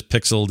that are just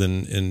pixeled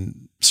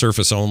and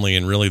surface only,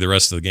 and really the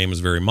rest of the game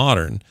is very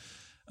modern.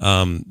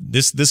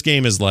 This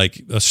game is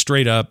like a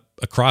straight up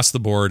across the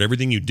board.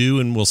 Everything you do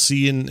and will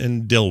see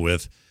and deal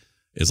with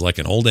is like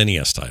an old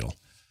NES title.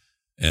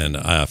 And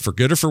for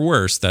good or for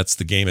worse, that's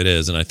the game it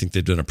is. And I think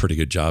they've done a pretty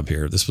good job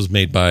here. This was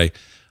made by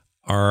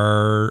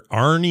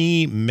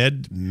Arnie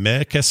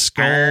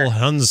Mechaskull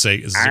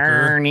Hunziker.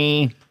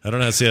 Arnie. I don't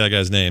know how to say that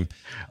guy's name.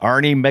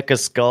 Arnie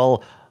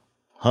Mechaskull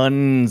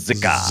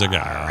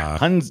Hunziker.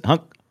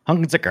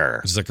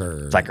 Hunziker.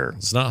 Zicker.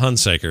 It's not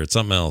Hunsaker. It's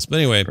something else. But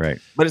anyway, Right,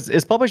 but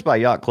it's published by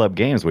Yacht Club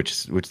Games,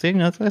 which they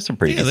that's some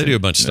pretty. Yeah, they do a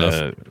bunch of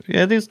stuff.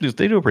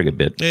 They do a pretty good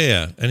bit.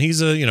 Yeah. And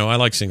he's I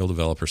like single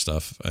developer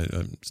stuff.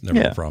 It's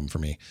never a problem for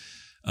me.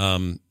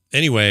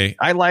 Anyway,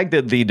 I like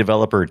that the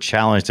developer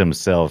challenged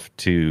himself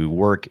to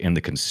work in the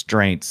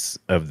constraints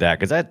of that,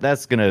 because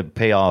that's going to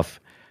pay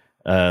off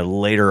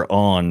later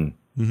on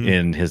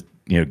in his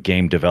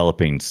game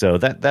developing. So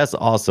that's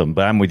awesome.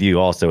 But I'm with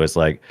you also. It's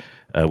like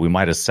we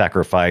might have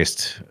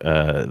sacrificed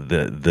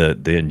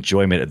the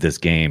enjoyment of this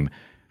game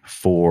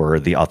for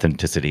the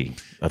authenticity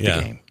of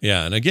the game.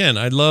 Yeah, and again,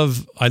 I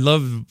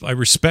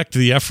respect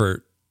the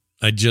effort.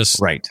 I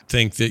just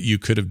think that you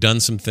could have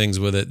done some things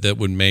with it that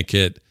would make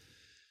it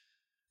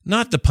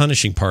not the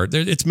punishing part.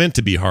 It's meant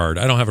to be hard.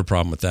 I don't have a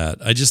problem with that.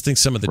 I just think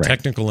some of the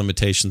technical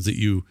limitations that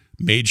you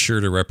made sure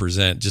to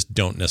represent just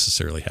don't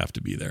necessarily have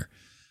to be there.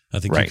 I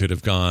think you could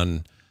have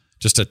gone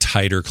just a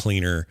tighter,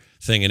 cleaner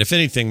thing. And if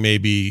anything,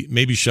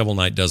 maybe Shovel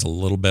Knight does a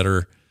little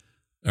better,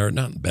 or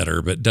not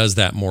better, but does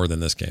that more than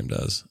this game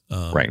does.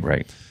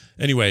 Right.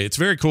 Anyway, it's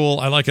very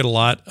cool. I like it a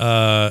lot.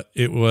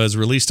 It was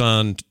released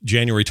on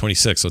January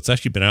 26th, so it's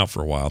actually been out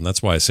for a while. And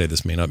that's why I say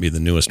this may not be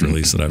the newest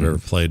release that I've ever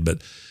played,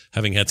 but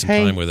having had some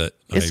time with it,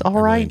 I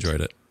really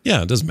enjoyed it.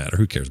 Yeah, it doesn't matter.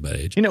 Who cares about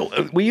age?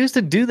 We used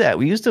to do that.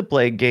 We used to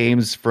play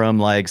games from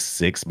like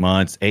 6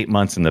 months, 8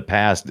 months in the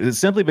past,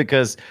 simply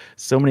because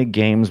so many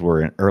games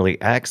were in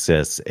early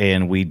access,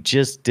 and we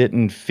just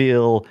didn't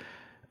feel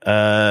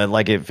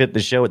like it fit the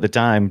show at the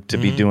time to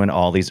be doing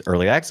all these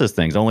early access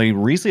things. Only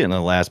recently, in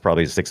the last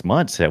probably 6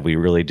 months, have we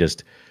really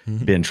just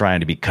been trying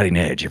to be cutting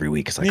edge every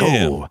week. It's like,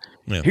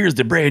 here's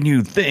the brand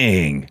new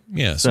thing.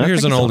 Yeah, so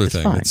here's an older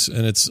thing.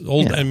 It's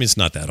old. Yeah. I mean, it's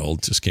not that old.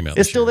 It just came out.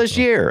 It's still this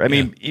year. I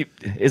mean,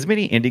 as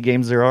many indie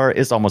games there are,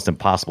 it's almost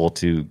impossible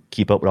to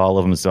keep up with all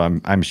of them. So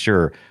I'm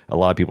sure a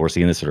lot of people are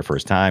seeing this for the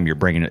first time. You're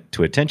bringing it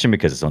to attention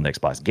because it's on the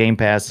Xbox Game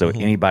Pass. So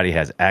anybody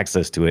has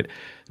access to it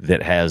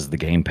that has the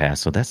Game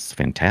Pass. So that's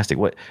fantastic.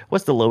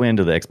 What's the low end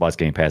of the Xbox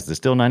Game Pass? Is it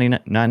still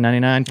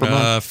 $9.99 per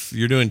month? If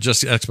you're doing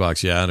just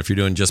Xbox, yeah. And if you're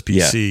doing just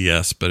PC,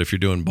 yes. But if you're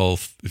doing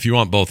both, if you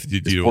want both,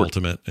 you do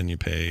Ultimate and you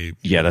pay.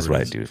 Yeah, that's what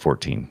I do.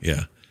 14.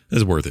 Yeah,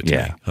 it's worth it to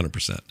me,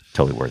 100%.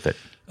 Totally worth it.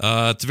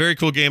 It's a very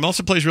cool game.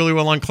 Also plays really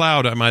well on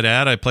cloud, I might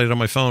add. I played it on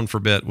my phone for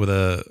a bit with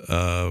a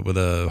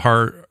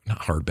not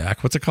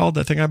hardback. What's it called?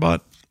 That thing I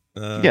bought.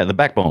 The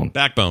Backbone.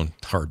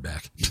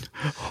 Hardback.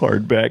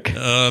 Hardback.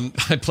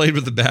 I played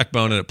with the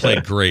Backbone and it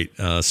played great.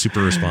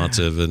 Super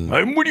responsive.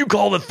 And what do you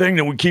call the thing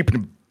that we keep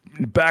in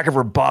the back of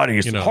our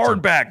bodies?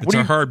 Hardback. It's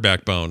a hard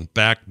backbone.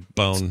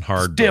 Backbone,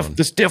 hard stiff, bone.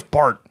 The stiff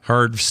part.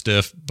 Hard,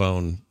 stiff,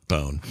 bone.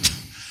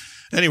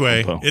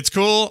 Anyway, it's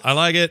cool. I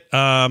like it.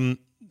 I'm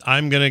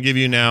going to give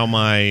you now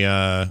my...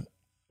 I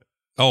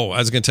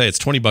was going to tell you, it's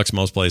 $20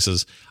 most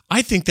places.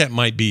 I think that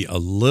might be a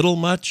little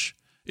much.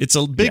 It's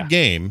a big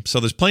game, so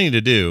there's plenty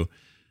to do.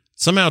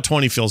 Somehow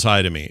 20 feels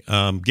high to me.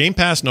 Game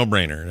Pass, no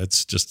brainer.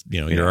 It's just,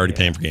 you're already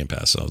paying for Game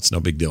Pass, so it's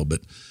no big deal.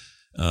 But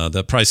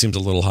that price seems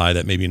a little high.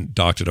 That maybe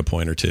docked it a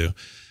point or two.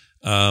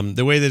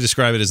 The way they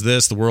describe it is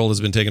this: the world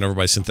has been taken over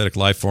by synthetic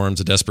life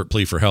forms. A desperate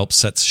plea for help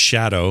sets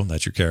Shadow,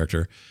 that's your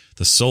character,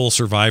 the sole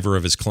survivor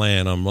of his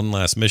clan, on one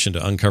last mission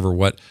to uncover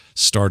what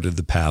started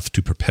the path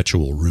to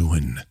perpetual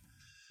ruin.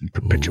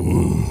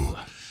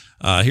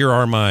 Here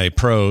are my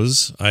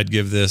pros. I'd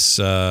give this,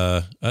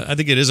 I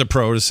think it is a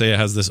pro to say it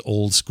has this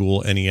old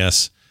school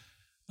NES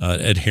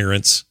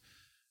adherence.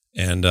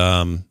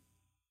 And,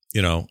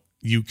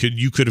 you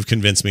could have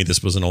convinced me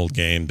this was an old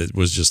game that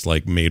was just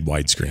like made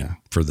widescreen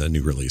for the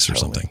new release or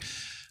something.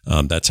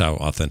 That's how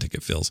authentic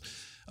it feels.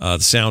 The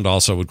sound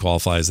also would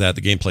qualify as that.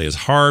 The gameplay is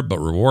hard but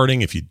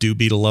rewarding. If you do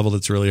beat a level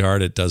that's really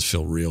hard, it does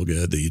feel real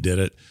good that you did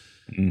it.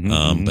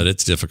 But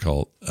it's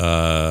difficult.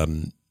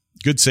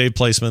 Good save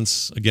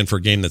placements, again, for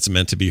a game that's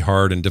meant to be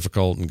hard and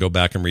difficult and go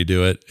back and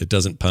redo it. It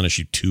doesn't punish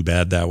you too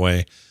bad that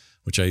way,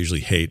 which I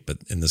usually hate, but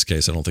in this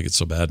case, I don't think it's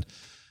so bad.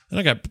 And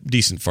I got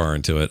decent far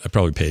into it. I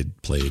probably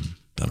played,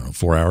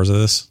 4 hours of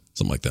this,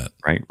 something like that.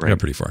 Right. I got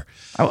pretty far.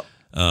 I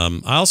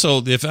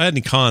also, if I had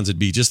any cons, it'd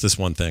be just this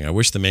one thing. I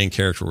wish the main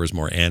character was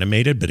more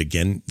animated, but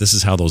again, this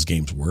is how those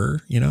games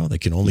were. They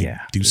can only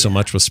do so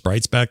much with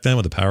sprites back then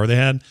with the power they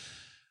had.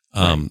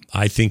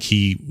 I think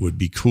he would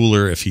be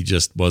cooler if he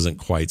just wasn't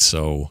quite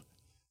so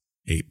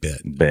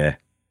 8-bit.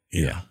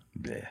 Yeah.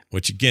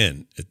 Which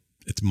again,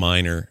 it's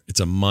minor. It's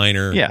a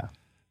minor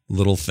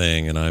little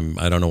thing, and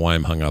I don't know why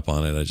I'm hung up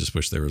on it. I just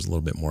wish there was a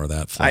little bit more of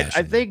that flash.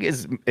 I think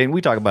and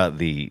we talk about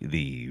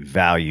the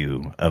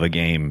value of a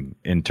game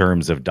in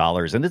terms of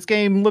dollars, and this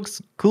game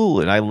looks cool,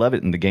 and I love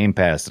it in the Game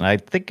Pass, and I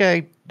think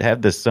I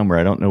have this somewhere.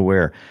 I don't know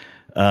where.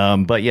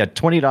 But yeah,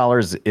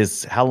 $20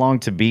 is how long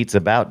to beat's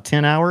about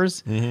 10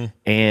 hours,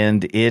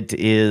 and it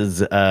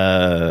is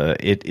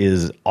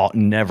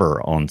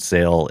never on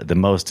sale. The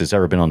most it's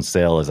ever been on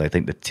sale is I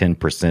think the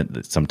 10%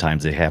 that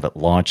sometimes they have at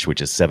launch,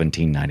 which is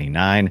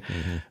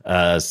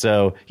 $17.99.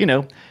 So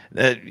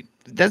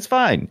that's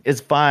fine.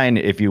 It's fine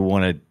if you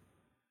want to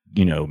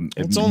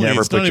It's never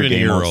not put your even a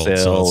game on year old,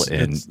 sale so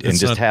it's and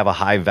just not- have a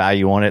high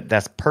value on it.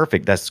 That's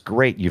perfect. That's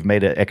great. You've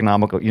made an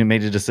economical, you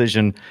made a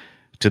decision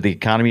to the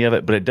economy of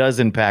it, but it does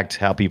impact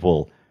how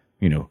people,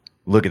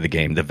 look at the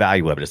game, the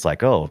value of it. It's like,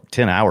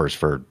 10 hours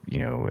for,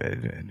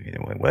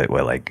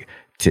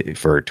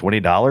 for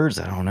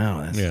 $20. I don't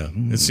know.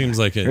 It seems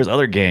like there's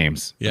other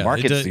games. Yeah,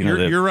 Markets,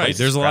 you're right. place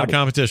There's is a lot of crowded.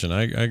 competition.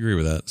 I agree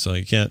with that. So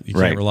you can't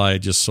Right. rely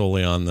just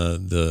solely on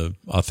the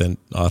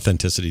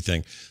authenticity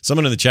thing.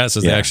 Someone in the chat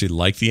says they Yeah. actually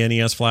like the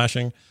NES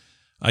flashing.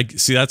 I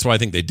see. That's why I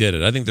think they did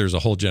it. I think there's a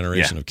whole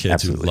generation Yeah, of kids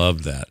absolutely. who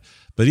loved that.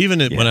 But even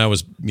when I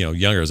was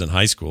younger, I was in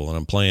high school and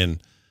I'm playing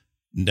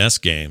NES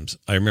games.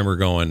 I remember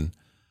going,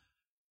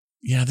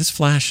 "Yeah, this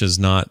flash is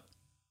not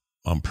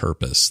on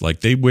purpose.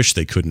 Like they wish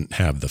they couldn't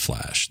have the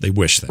flash. They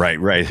wish that.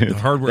 Right. The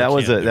hardware that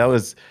was can't do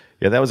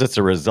it. that was just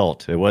a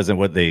result. It wasn't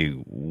what they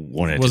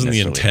wanted. It wasn't the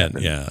to necessarily intent,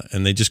 happen. yeah,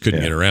 and they just couldn't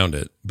Yeah. get around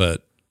it.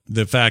 But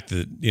the fact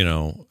that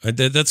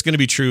that's going to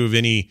be true of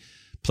any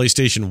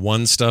PlayStation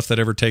 1 stuff that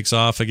ever takes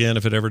off again,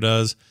 if it ever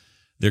does,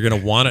 they're going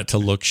to want it to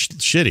look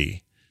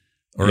shitty,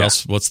 or Yeah.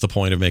 else what's the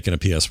point of making a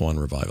PS1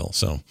 revival?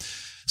 So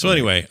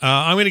anyway,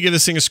 I'm going to give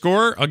this thing a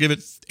score. I'll give it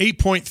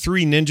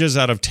 8.3 ninjas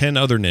out of 10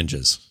 other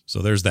ninjas. So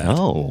there's that.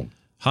 Oh,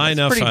 High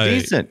that's enough. pretty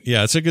decent.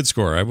 Yeah, it's a good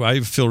score.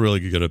 I feel really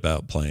good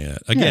about playing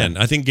it. Again,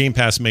 I think Game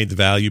Pass made the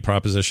value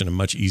proposition a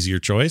much easier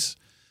choice.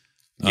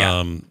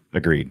 Yeah.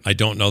 Agreed. I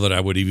don't know that I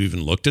would have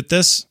even looked at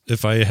this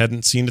if I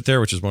hadn't seen it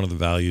there, which is one of the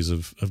values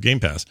of Game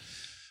Pass.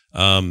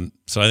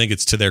 So I think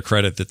it's to their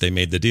credit that they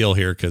made the deal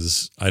here,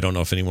 because I don't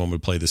know if anyone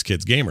would play this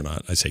kid's game or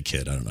not. I say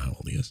kid. I don't know how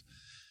old he is.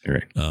 You're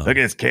right. Look at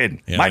this kid.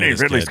 yeah, My look at name's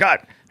this Ridley kid.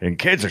 Scott, and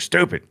kids are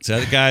stupid. So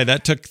that guy,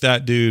 that took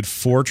that dude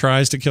 4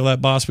 tries to kill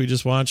that boss we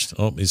just watched.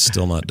 Oh, he's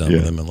still not done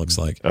with him, it looks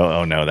like.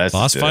 Oh no, that's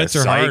Boss fights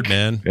are hard,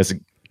 man. It's a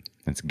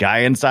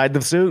guy inside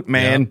the suit,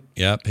 man.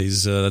 Yep.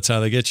 He's that's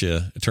how they get you.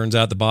 It turns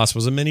out the boss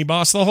was a mini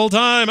boss the whole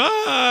time.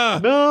 Ah!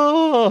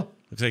 No.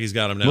 Looks like he's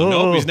got him now.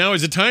 Whoa. Nope,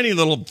 he's a tiny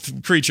little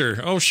creature.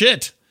 Oh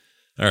shit.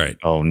 All right.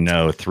 Oh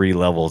no, 3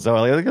 levels.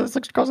 Oh, it looks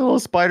like a little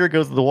spider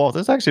goes to the wall.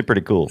 That's actually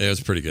pretty cool. It was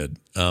pretty good.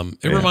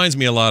 It reminds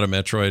me a lot of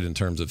Metroid in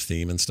terms of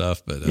theme and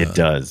stuff, but It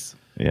does.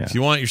 Yeah. if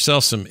you want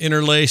yourself some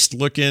interlaced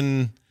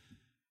looking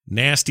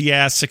nasty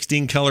ass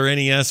 16 color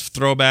NES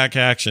throwback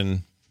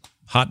action,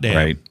 hot damn.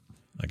 Right.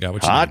 I got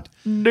what you Hot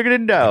need. diggity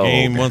no.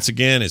 Game once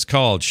again is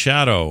called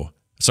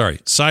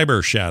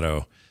Cyber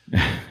Shadow.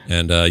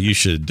 And you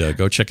should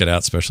go check it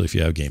out, especially if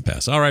you have Game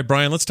Pass. All right,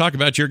 Brian, let's talk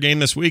about your game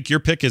this week. Your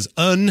pick is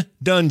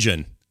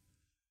Undungeon.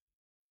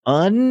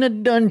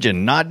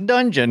 Undungeon, not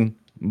dungeon,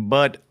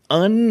 but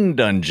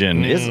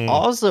Undungeon is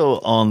also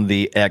on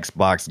the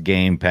Xbox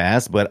Game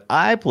Pass, but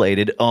I played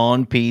it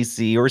on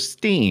PC or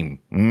Steam.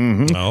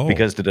 Oh.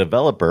 Because the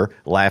developer,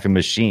 Laughing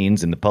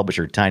Machines, and the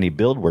publisher, Tiny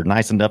Build, were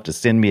nice enough to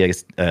send me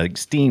a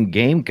Steam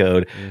game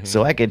code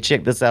so I could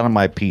check this out on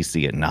my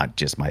PC and not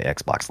just my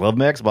Xbox. Love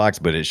my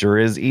Xbox, but it sure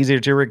is easier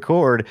to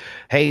record.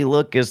 Hey,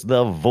 look, it's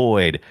the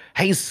Void.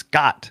 Hey,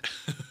 Scott,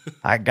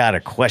 I got a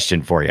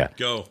question for you.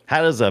 Go.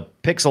 How does a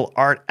pixel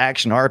art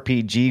action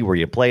RPG where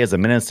you play as a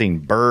menacing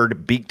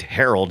bird-beaked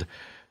herald,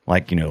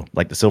 like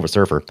the Silver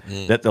Surfer,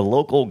 that the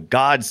local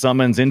god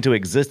summons into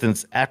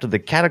existence after the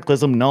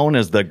cataclysm known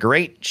as the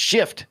Great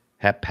Shift,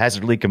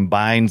 haphazardly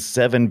combines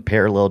 7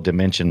 parallel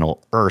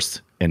dimensional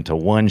Earths into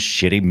one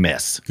shitty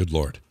mess? Good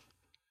Lord.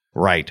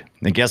 Right.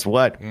 And guess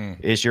what?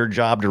 It's your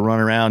job to run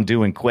around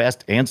doing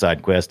quest and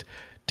side quest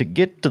to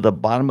get to the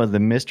bottom of the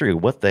mystery.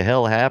 What the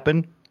hell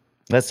happened?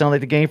 That sound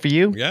like the game for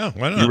you? Yeah,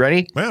 why not? You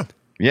ready? Yeah.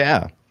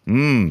 Yeah.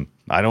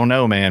 I don't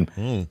know, man.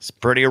 It's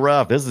pretty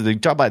rough. This is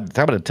talk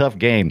about a tough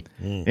game.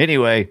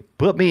 Anyway,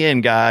 put me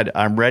in, God.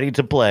 I'm ready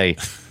to play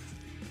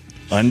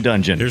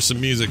Undungeon. Here's some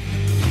music.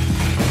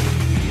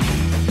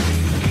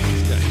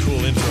 It's got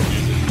cool intro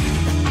music.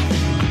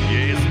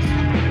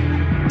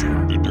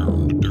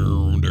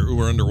 Ooh,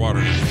 we're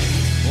underwater.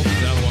 Oh,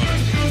 down the water.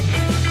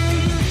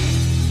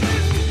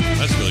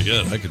 That's really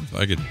good.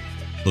 I could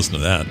listen to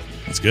that.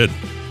 That's good.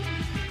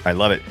 I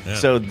love it. Yeah.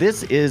 So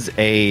this is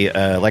a,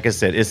 like I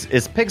said, it's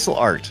pixel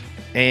art,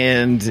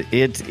 and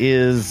it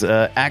is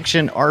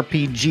action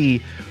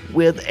RPG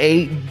with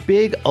a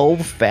big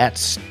old fat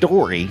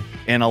story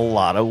and a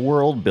lot of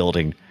world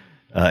building.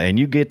 And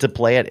you get to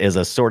play it as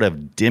a sort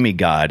of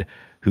demigod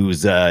who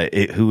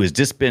has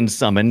just been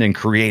summoned and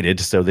created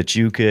so that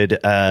you could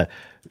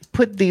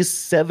put these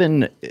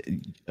 7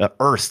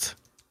 Earths.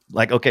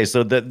 Like, okay,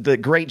 so the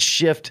Great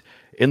Shift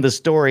in the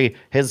story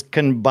has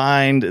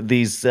combined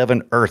these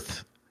 7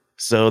 Earths.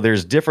 So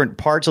there's different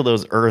parts of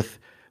those Earth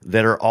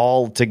that are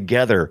all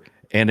together,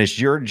 and it's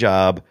your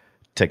job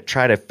to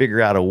try to figure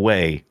out a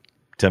way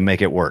to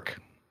make it work.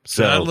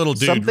 So that little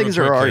dude, some things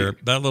real are quick already. here,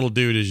 that little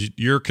dude is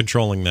you're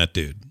controlling that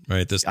dude,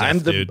 right? This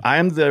deaf dude.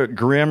 I'm the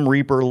Grim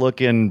Reaper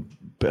looking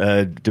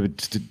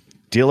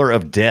dealer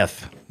of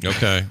death.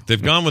 Okay,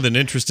 they've gone with an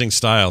interesting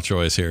style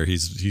choice here.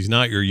 He's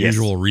not your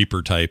usual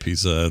Reaper type.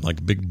 He's like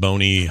a big,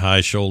 bony,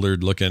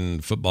 high-shouldered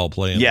looking football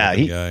playing guy.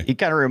 He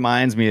kind of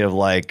reminds me of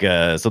like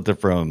something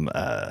from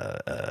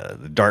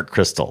Dark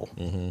Crystal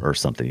or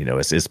something. You know,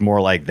 it's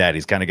more like that.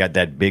 He's kind of got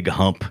that big old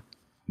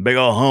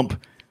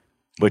hump.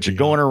 But you're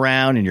going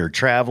around and you're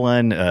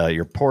traveling.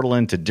 You're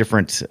portaling to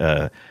different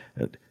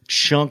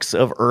chunks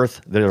of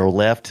Earth that are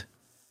left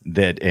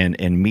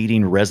and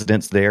meeting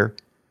residents there.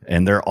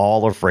 And they're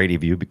all afraid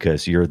of you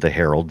because you're the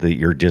herald.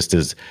 You're just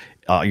as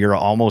you're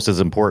almost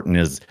as important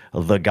as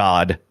the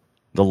god,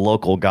 the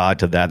local god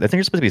to that. I think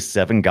there's supposed to be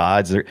 7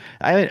 gods.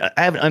 I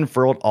haven't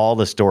unfurled all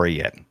the story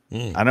yet.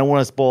 I don't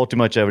want to spoil too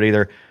much of it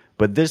either.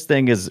 But this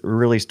thing is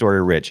really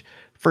story rich.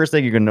 First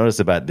thing you're going to notice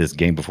about this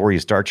game before you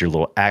start your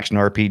little action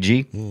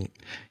RPG,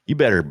 you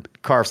better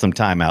carve some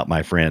time out,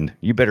 my friend.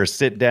 You better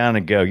sit down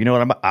and go, you know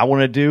what I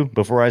want to do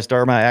before I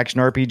start my action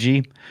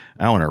RPG?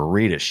 I want to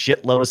read a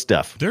shitload of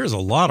stuff. There's a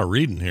lot of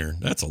reading here.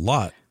 That's a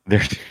lot. I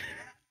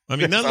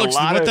mean,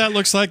 that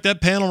looks like that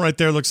panel right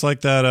there looks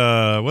like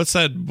that. What's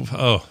that?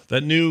 Oh,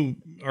 that new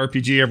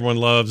RPG everyone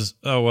loves.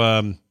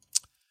 Oh,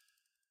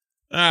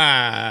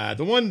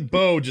 the one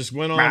Bo just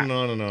went on and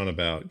on and on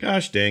about.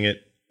 Gosh dang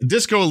it.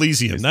 Disco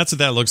Elysium. That's what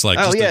that looks like.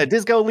 Oh,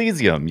 Disco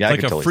Elysium. Yeah,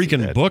 like a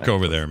freaking book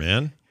over there,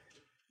 man.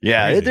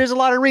 Yeah, there's a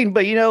lot of reading,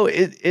 but you know,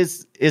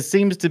 it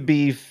seems to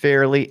be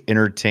fairly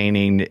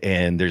entertaining,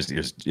 and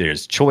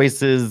there's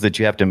choices that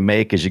you have to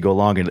make as you go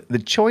along, and the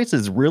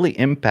choices really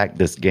impact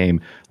this game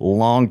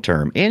long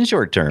term and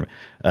short term.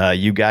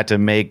 You got to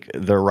make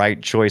the right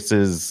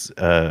choices,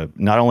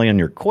 not only on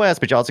your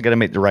quest, but you also got to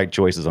make the right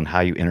choices on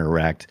how you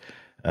interact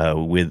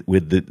with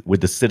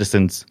the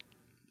citizens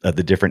of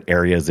the different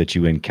areas that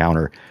you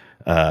encounter.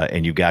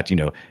 And you got,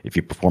 if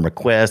you perform a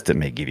quest, it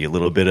may give you a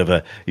little bit of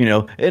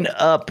an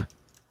up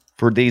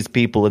for these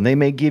people, and they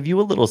may give you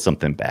a little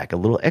something back, a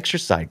little extra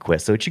side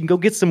quest so that you can go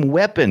get some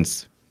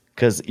weapons,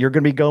 because you're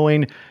going to be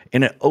going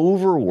in an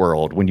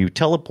overworld. When you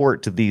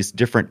teleport to these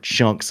different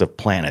chunks of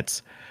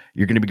planets,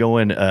 you're going to be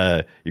going,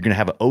 you're going to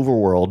have an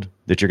overworld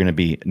that you're going to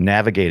be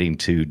navigating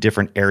to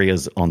different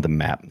areas on the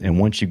map. And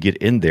once you get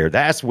in there,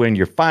 that's when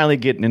you're finally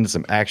getting into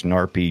some action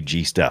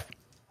RPG stuff.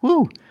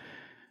 Woo!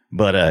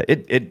 But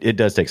it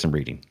does take some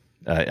reading,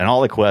 and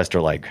all the quests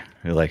are like,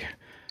 let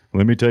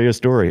me tell you a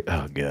story.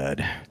 Oh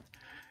God!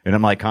 And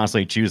I'm like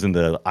constantly choosing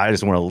I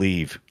just want to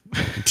leave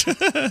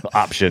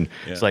option.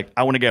 Yeah. It's like,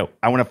 I want to go,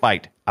 I want to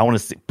fight, I want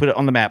to put it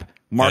on the map,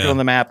 mark it on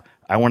the map.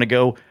 I want to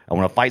go, I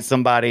want to fight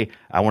somebody,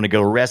 I want to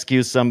go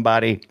rescue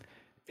somebody,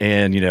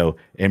 and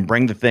and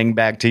bring the thing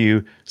back to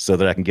you so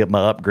that I can get my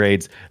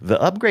upgrades. The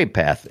upgrade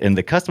path and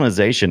the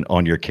customization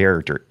on your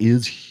character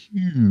is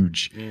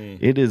huge.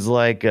 It is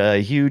like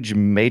a huge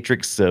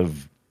matrix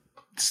of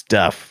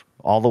stuff,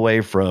 all the way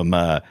from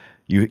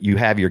you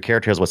have your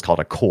character has what's called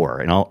a core,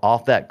 and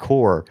off that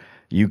core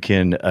you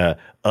can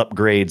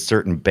upgrade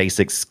certain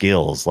basic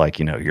skills, like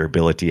your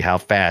ability, how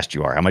fast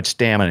you are, how much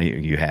stamina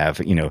you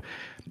have,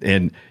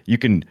 and you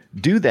can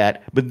do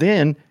that, but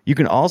then you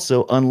can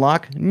also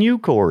unlock new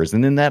cores,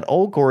 and then that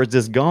old core is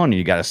just gone, and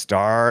you got to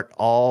start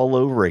all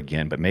over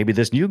again. But maybe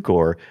this new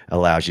core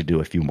allows you to do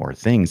a few more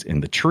things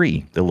in the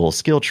tree, the little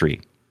skill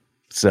tree.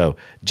 So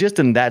just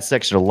in that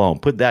section alone,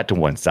 put that to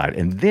one side,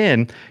 and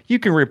then you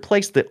can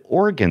replace the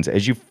organs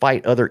as you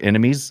fight other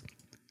enemies.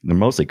 They're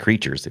mostly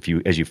creatures.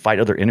 As you fight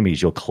other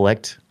enemies, you'll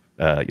collect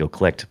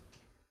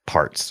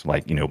parts,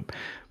 like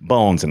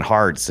bones and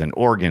hearts and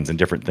organs and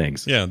different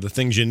things. Yeah, the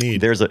things you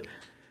need. There's a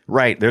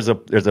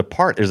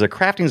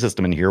crafting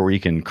system in here where you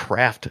can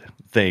craft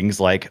things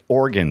like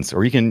organs,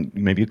 or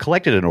maybe you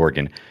collected an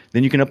organ,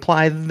 then you can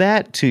apply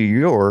that to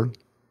your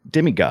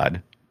demigod,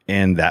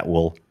 and that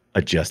will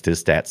adjust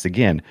his stats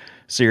again.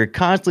 So you're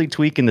constantly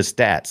tweaking the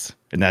stats,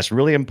 and that's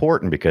really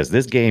important because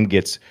this game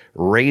gets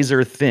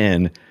razor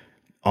thin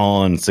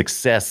on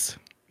success.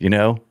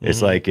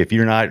 It's like if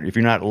you're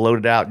not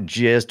loaded out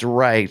just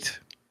right,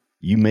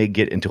 you may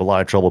get into a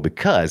lot of trouble,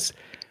 because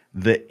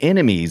the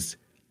enemies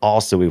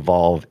also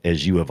evolve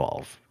as you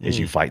evolve, as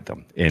you fight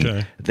them.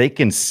 And they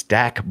can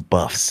stack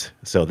buffs.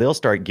 So they'll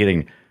start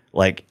getting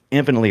like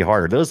infinitely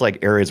harder. Those like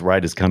areas where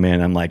I just come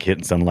in, I'm like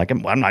hitting something like,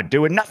 I'm not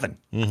doing nothing.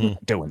 I'm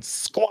not doing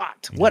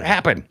squat. What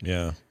happened?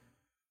 Yeah.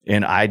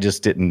 And I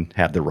just didn't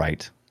have the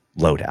right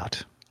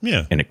loadout.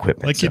 Yeah. And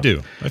equipment. Like you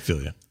do. I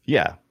feel you.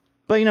 Yeah.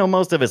 But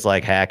most of it's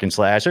like hack and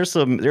slash. There's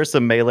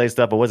some melee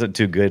stuff. I wasn't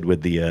too good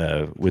with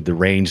the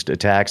ranged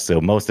attacks,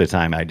 so most of the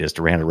time I just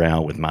ran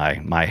around with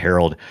my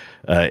herald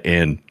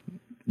and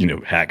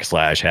hack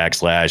slash.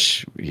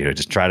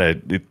 Just try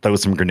to throw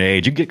some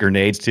grenades. You get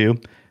grenades too.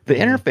 The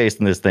interface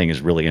in this thing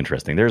is really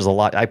interesting. There's a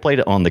lot. I played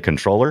it on the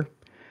controller.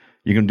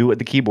 You can do it with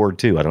the keyboard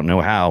too. I don't know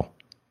how,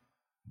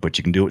 but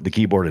you can do it with the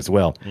keyboard as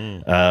well.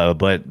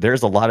 But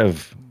there's a lot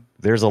of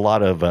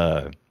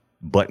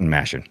button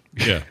mashing.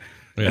 Yeah.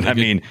 And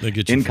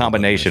in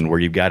combination where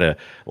you've got to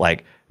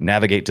like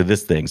navigate to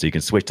this thing so you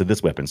can switch to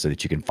this weapon so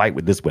that you can fight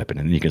with this weapon,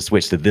 and then you can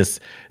switch to this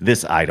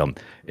item.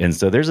 And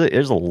so there's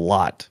a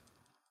lot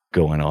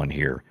going on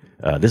here.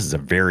 This is a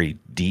very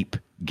deep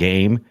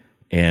game,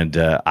 And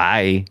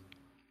I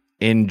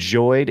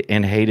enjoyed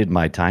and hated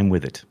my time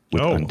with it.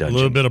 With Undungeon. A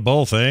little bit of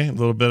both, eh? A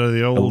little bit of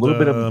the old. A little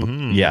bit of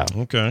yeah.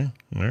 Okay,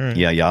 all right.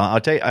 Yeah.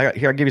 I'll tell you.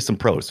 Here, I'll give you some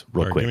pros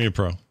real quick. Give me a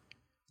pro.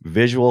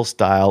 Visual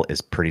style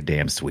is pretty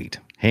damn sweet.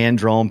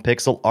 Hand-drawn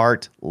pixel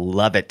art,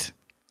 love it.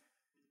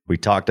 We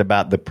talked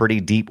about the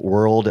pretty deep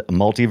world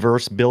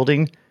multiverse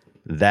building.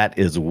 That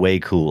is way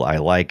cool. I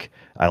like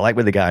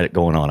what they got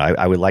going on.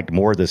 I would like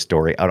more of this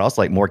story. I'd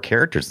also like more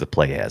characters to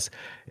play as.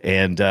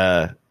 And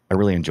I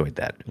really enjoyed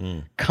that.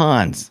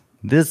 Cons.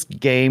 This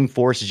game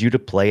forces you to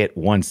play at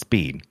one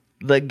speed.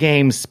 The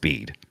game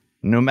speed.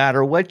 No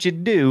matter what you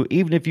do,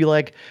 even if you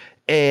like,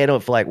 I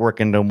don't feel like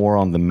working no more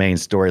on the main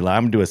storyline.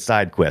 I'm going to do a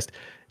side quest.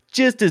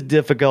 Just as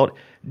difficult,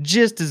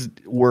 just as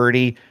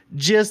wordy,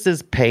 just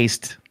as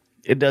paced.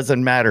 It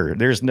doesn't matter.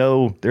 There's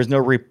no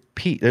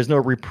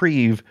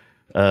reprieve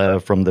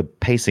from the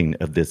pacing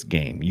of this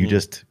game.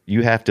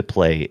 You have to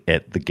play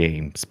at the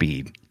game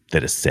speed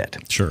that is set.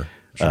 Sure.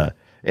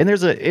 And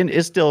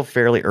it's still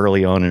fairly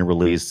early on in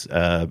release.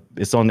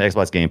 It's on the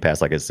Xbox Game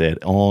Pass, like I said,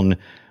 on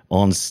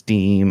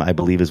Steam, I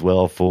believe as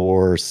well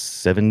for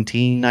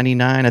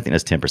 $17.99. I think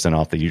that's 10%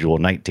 off the usual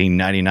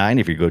 $19.99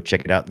 if you go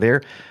check it out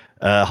there.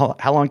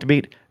 How long to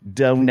beat?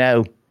 Don't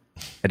know.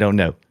 I don't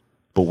know.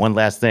 But one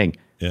last thing.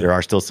 Yeah. There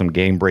are still some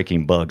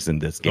game-breaking bugs in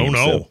this game.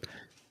 Oh, no. So,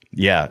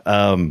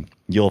 yeah.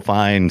 You'll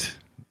find,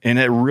 and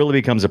it really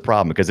becomes a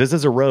problem because this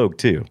is a rogue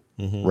too,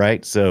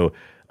 right? So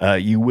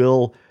you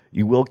will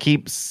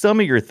keep some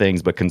of your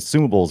things, but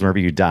consumables whenever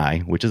you die,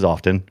 which is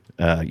often,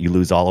 you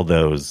lose all of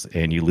those,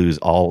 and you lose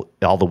all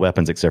the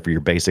weapons except for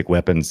your basic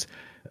weapons.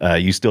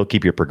 You still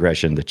keep your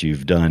progression that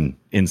you've done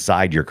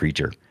inside your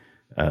creature,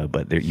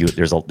 but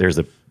there's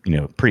a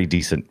pretty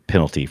decent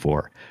penalty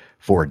for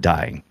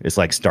dying. It's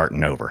like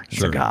starting over.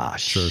 It's like,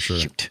 sure.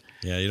 Shoot.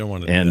 Yeah, you don't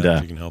want to do that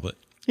if you can help it.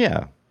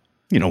 Yeah,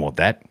 you don't want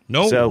that.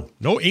 No,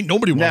 ain't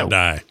nobody want to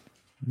die.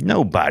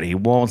 Nobody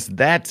wants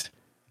that.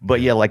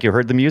 But yeah, like you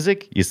heard the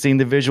music, you've seen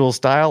the visual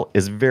style.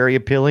 It's very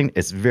appealing.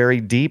 It's very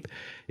deep.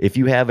 If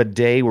you have a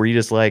day where you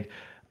just like,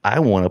 I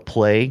want to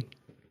play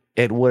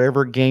at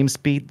whatever game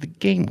speed the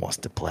game wants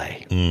to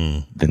play,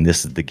 then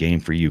this is the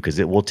game for you because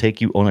it will take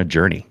you on a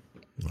journey.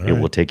 It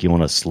will take you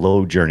on a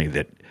slow journey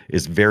that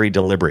is very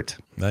deliberate.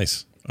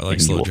 Nice. I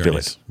like slow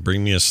journeys.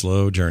 Bring me a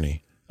slow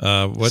journey.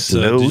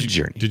 Slow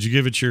journey. Did you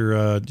give it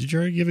your? Did you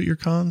already give it your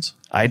cons?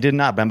 I did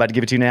not, but I'm about to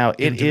give it to you now.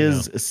 It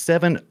is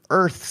 7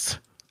 Earths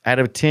out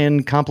of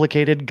 10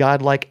 complicated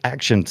godlike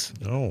actions.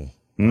 Oh,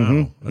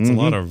 wow. That's a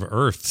lot of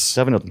Earths.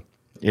 7 of them.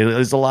 It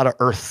is a lot of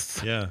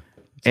Earths. Yeah.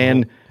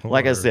 And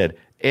like I said,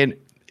 and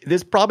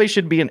this probably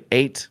should be an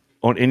 8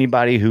 on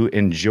anybody who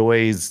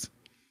enjoys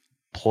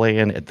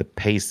playing at the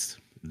pace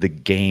the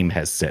game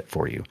has set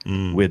for you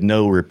with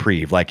no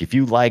reprieve. Like if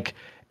you like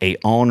a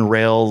on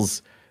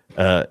rails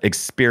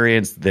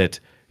experience that,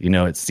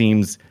 it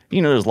seems,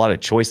 there's a lot of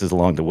choices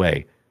along the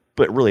way,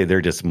 but really they're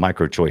just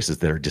micro choices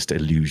that are just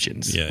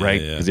illusions, right?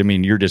 Because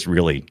you're just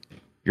really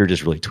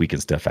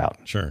tweaking stuff out.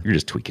 Sure. You're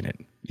just tweaking it.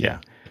 Yeah.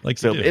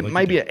 So it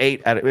might be an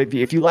 8 out of,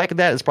 if you like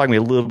that, it's probably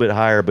a little bit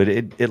higher, but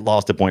it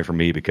lost a point for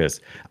me because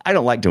I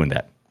don't like doing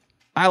that.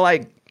 I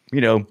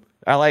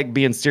like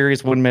being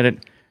serious 1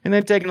 minute and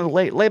then taking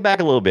lay back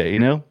a little bit,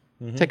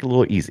 take it a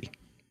little easy.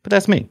 But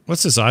that's me.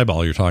 What's this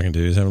eyeball you're talking to?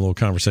 He's having a little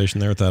conversation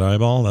there with that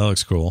eyeball. That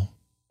looks cool.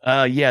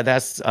 Yeah,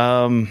 that's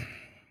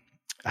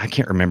I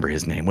can't remember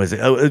his name. Was it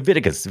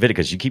Viticus?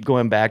 Viticus. You keep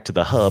going back to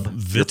the hub.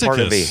 Viticus. You're part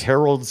of a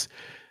Herald's.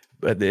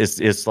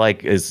 It's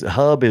like his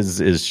hub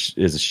is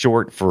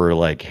short for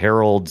like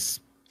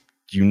Herald's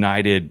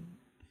United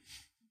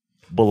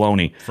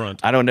baloney. Front.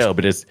 I don't know,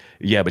 but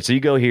but so you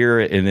go here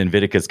and then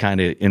Viticus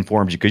kind of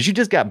informs you because you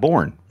just got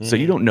born. So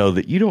you don't know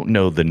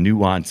the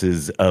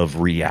nuances of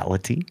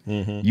reality.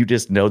 You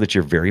just know that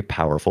you're very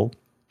powerful.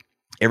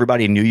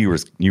 Everybody knew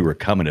you were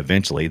coming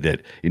eventually,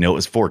 that it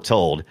was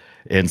foretold.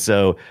 And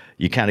so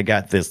you kind of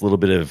got this little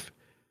bit of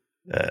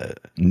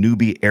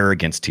newbie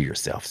arrogance to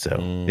yourself.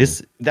 So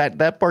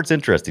that part's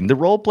interesting. The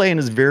role playing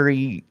is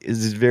very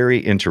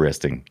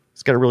interesting.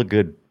 It's got a really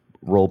good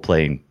role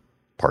playing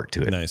part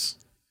to it.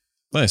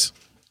 Nice.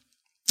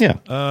 Yeah.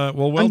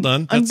 Well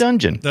done.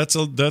 Undungeon.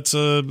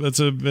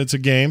 It's a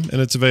game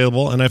and it's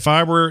available. And if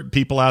I were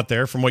people out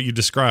there from what you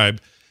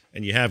described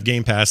and you have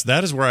Game Pass,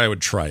 that is where I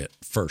would try it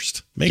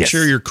first. Make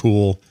sure you're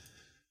cool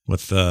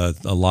with a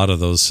lot of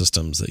those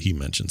systems that he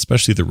mentioned,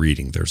 especially the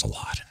reading. There's a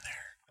lot in there.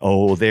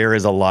 Oh, there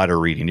is a lot of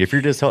reading. If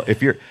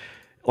you're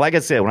like I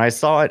said, when I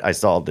saw it, I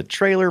saw the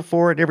trailer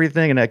for it and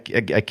everything, and I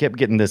kept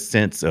getting this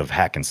sense of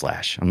hack and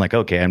slash. I'm like,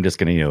 okay, I'm just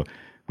going to,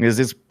 because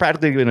it's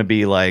practically going to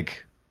be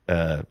like,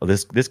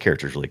 this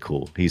character is really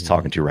cool. He's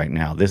talking to you right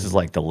now. This is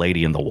like the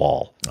lady in the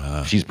wall.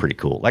 She's pretty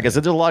cool. Like I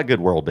said, there's a lot of good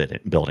world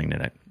building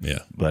in it. Yeah.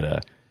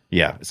 But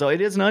yeah, so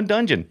it is an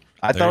Undungeon.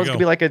 I thought it was going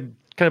to be like a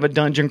kind of a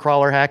dungeon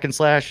crawler hack and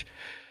slash.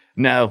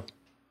 No.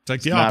 It's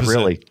like the opposite. Not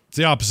really. It's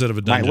the opposite of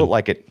a dungeon. Might look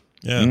like it.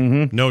 Yeah.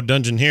 No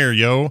dungeon here,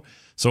 yo.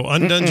 So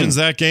Undungeons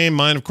that game.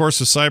 Mine, of course,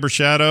 is Cyber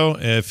Shadow.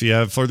 If you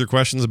have further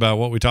questions about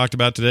what we talked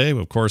about today,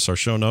 of course, our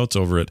show notes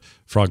over at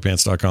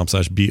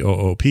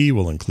frogpants.com/BOOP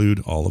will include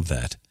all of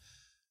that.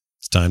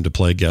 It's time to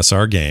play Guess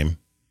Our Game,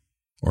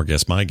 or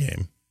Guess My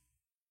Game.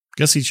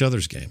 Guess each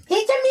other's game.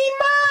 It's me,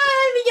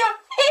 Mario!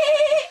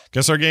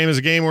 Guess Our Game is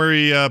a game where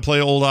we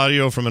play old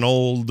audio from an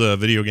old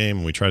video game,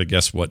 and we try to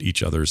guess what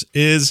each other's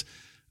is.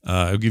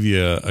 I'll give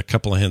you a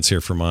couple of hints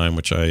here for mine,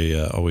 which I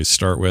always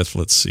start with.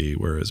 Let's see.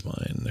 Where is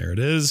mine? There it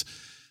is.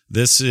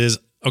 This is,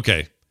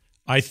 okay,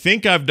 I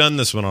think I've done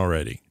this one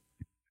already.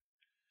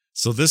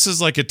 So this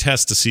is like a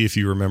test to see if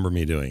you remember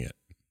me doing it.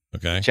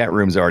 Okay? Chat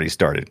room's already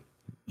started.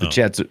 The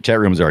chat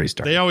room's already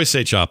started. They always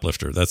say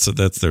Choplifter. That's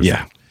their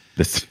thing.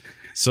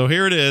 So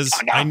here it is.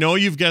 Oh, no. I know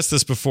you've guessed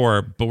this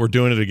before, but we're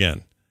doing it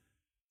again.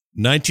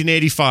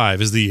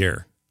 1985 is the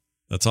year.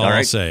 That's all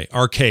I'll say.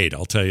 Arcade,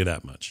 I'll tell you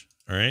that much.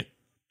 All right?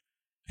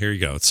 Here you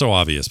go. It's so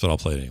obvious, but I'll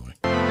play it anyway.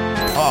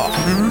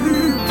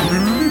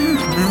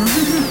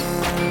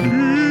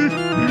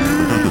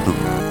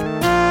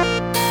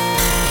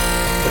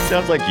 That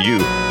sounds like you.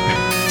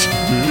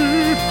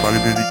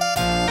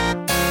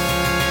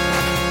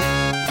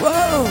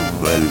 Whoa!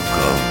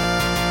 Welcome.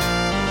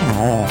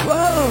 Whoa!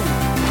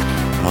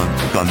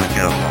 Welcome.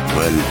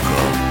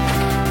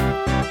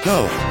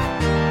 So.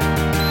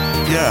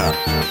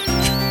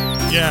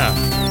 Yeah.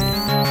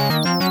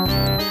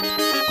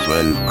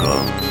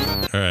 Welcome.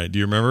 All right. Do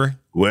you remember?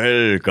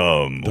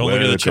 Welcome. Don't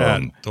look at the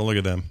chat. Don't look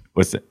at them.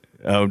 What's it?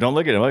 Oh, don't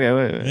look at them. Okay.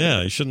 Wait.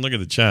 Yeah, you shouldn't look at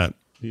the chat.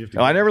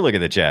 Oh, I never look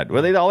at the chat.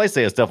 Well, they always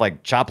say stuff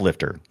like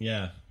Choplifter.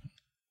 Yeah.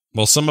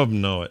 Well, some of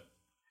them know it.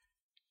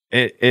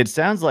 It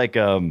sounds like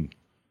what is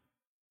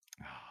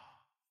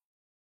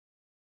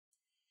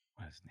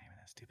the name of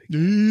that stupid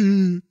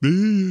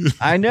game?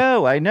 I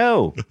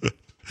know.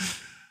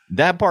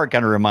 That part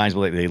kind of reminds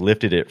me like they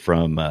lifted it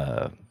from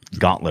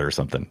Gauntlet or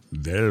something.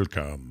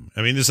 Welcome.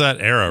 I mean, it's that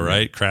era,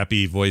 right?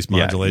 Crappy voice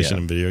modulation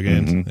in video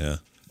games. Mm-hmm.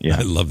 Yeah.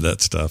 I love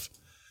that stuff.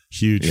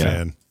 Huge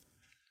fan.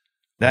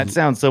 That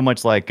sounds so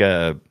much like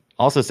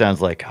also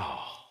sounds like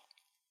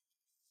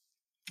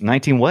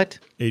 19 what?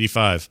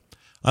 85.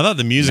 I thought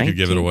the music could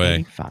give it away.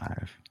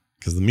 85.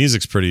 Because the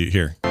music's pretty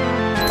here. Whoa!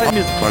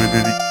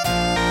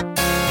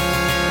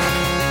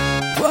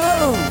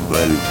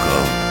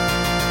 Welcome.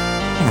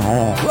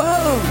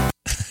 Whoa!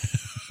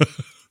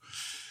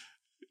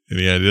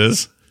 Any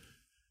ideas?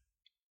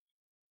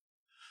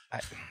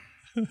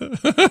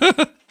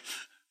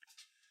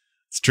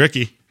 It's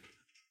tricky.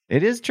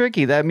 It is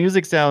tricky. That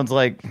music sounds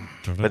like,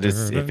 but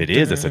if it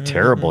is, it's a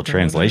terrible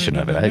translation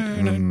of it.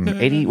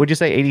 80, would you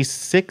say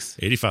 86?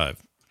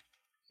 85.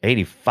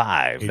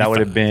 85. That would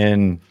have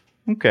been,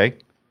 okay.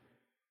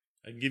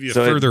 I can give you a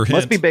further hint.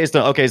 Must be based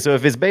on, so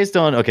if it's based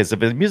on, so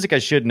if it's music I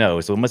should know,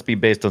 so it must be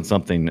based on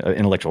something,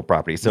 intellectual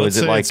property. So is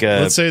it like,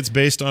 let's say it's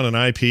based on an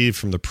IP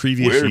from the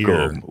previous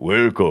year.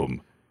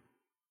 Welcome.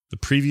 The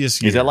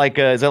previous year. Is that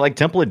like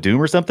Temple of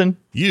Doom or something?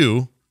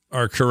 You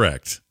are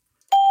correct.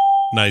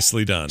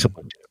 Nicely done.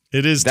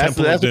 It is Temple of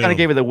Doom. That's what kind of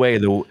gave it away.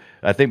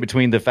 I think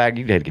between the fact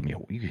you had to give me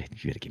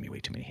way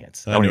too many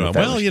hits. I know.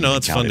 Well,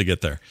 it's fun to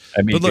get there.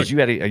 I mean, because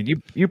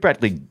you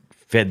practically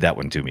fed that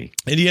one to me.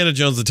 Indiana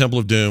Jones: The Temple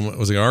of Doom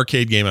was an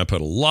arcade game I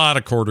put a lot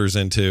of quarters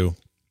into.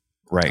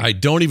 Right. I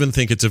don't even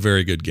think it's a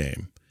very good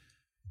game,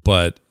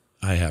 but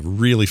I have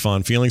really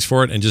fond feelings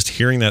for it, and just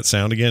hearing that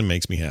sound again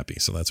makes me happy.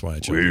 So that's why I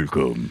chose it.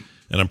 Welcome.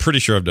 And I'm pretty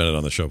sure I've done it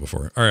on the show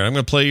before. All right, I'm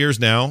going to play yours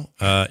now.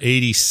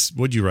 80.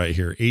 What'd you write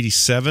here?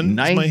 87.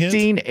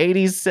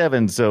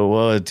 1987.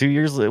 So 2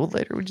 years later.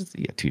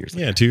 2 years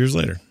later. Yeah, 2 years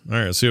later. All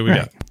right, let's see what we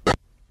got.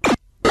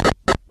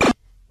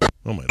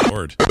 Oh my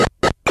lord!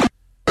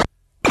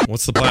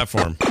 What's the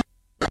platform?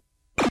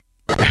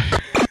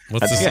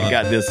 What's this? I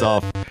got this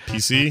off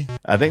PC.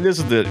 I think this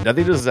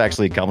is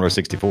actually Commodore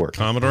 64.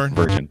 Commodore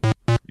version.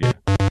 Yeah.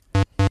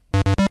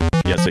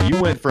 Yeah. So you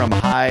went from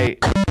high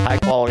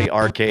quality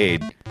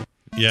arcade.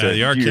 Yeah,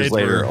 the arcades years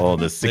later,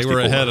 the 64. They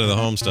were ahead of the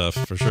home stuff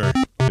for sure.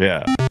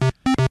 Yeah.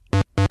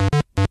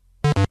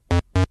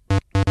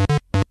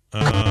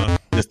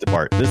 This is the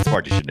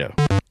part you should know.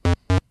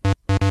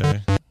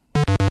 Okay.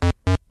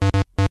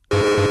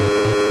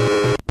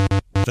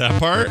 That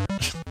part?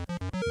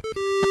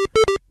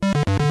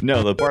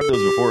 No, the part that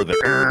was before the.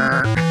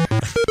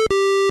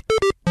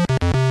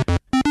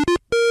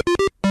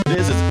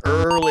 This is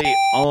early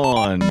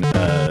on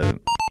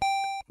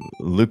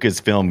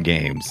Lucasfilm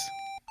games.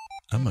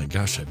 Oh my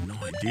gosh, I have no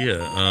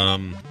idea.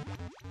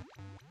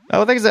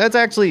 I think that's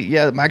actually,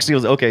 it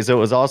was okay. So it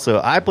was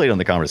also, I played on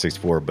the Commodore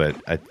 64, but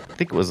I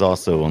think it was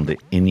also on the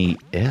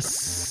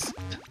NES.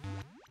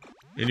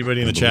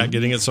 Anybody in the chat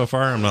getting it so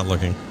far? I'm not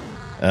looking.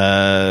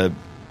 I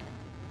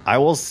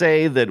will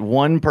say that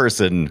one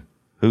person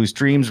who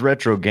streams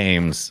retro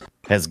games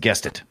has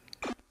guessed it.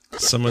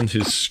 Someone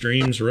who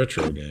streams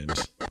retro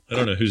games. I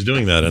don't know who's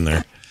doing that in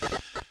there.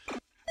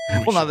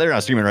 Well, no, they're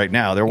not streaming right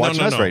now. They're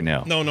watching us right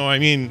now. I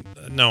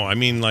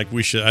mean, like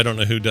we should. I don't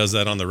know who does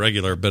that on the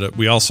regular, but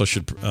we also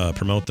should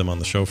promote them on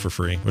the show for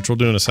free, which we'll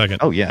do in a second.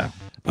 Oh yeah,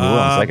 we will in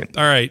a second.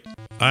 All right,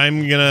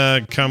 I'm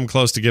gonna come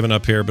close to giving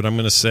up here, but I'm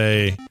gonna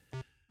say,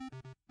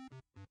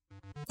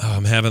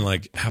 I'm having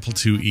like Apple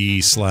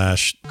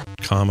IIe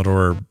 /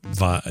 Commodore. I'm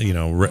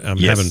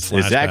having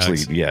flashbacks. It's actually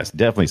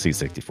definitely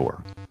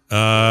C64.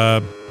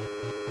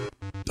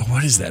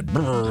 What is that?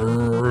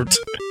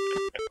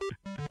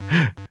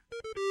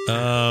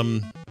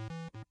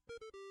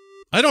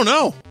 I don't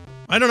know.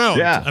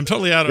 Yeah. I'm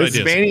totally out of It's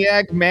ideas.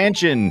 Maniac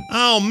Mansion.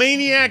 Oh,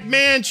 Maniac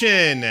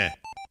Mansion.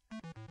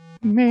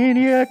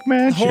 Maniac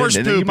Mansion. Horse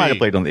And then you might have poopy.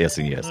 played on the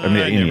SNES. I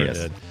I mean, never NES.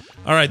 did.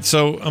 All right,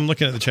 so I'm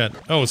looking at the chat.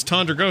 Oh, it's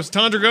Tondragosa.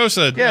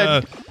 Tondragosa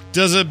Yeah.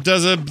 does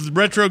a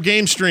retro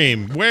game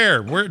stream.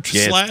 Where?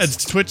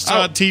 Yes.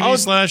 Twitch.tv Oh.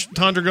 /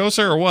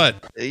 Tondragosa or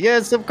what?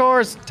 Yes, of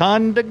course.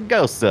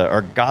 Tondagosa,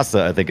 or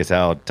Gossa, I think is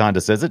how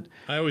Tonda says it.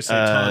 I always say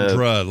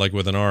Tondra, like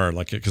with an R,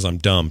 like because I'm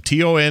dumb.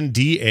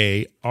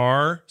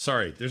 TONDAR.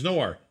 Sorry, there's no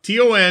R.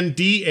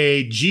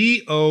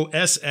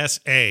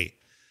 TONDAGOSSA.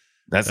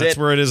 That's That's it.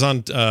 where it is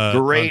on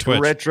Great on Twitch.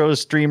 retro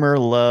streamer.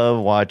 Love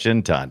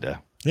watching Tonda.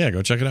 Yeah,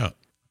 go check it out.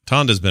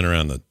 Tonda's been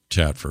around the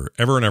chat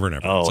forever and ever and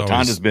ever. Oh, It's always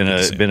Tonda's good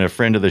to see. been a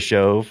friend of the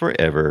show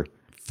forever.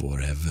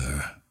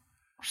 Forever.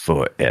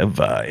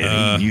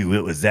 And he knew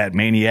it was that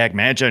Maniac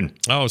Mansion.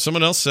 Oh,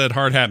 someone else said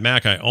Hard Hat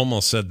Mac. I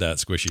almost said that,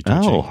 Squishy.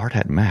 Oh, Twitchy. Hard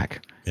Hat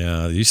Mac.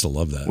 Yeah, I used to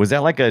love that. Was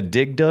that like a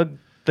Dig Dug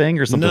thing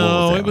or something?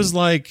 No, What it was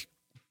like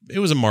it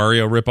was a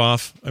Mario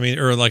ripoff. I mean,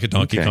 or like a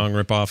Donkey Okay. Kong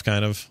ripoff,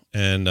 kind of.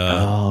 And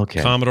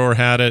okay. Commodore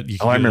had it. You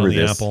could I get it on remember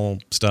the this. Apple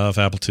stuff,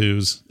 Apple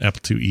IIs,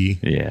 Apple IIe.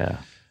 Yeah.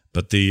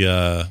 But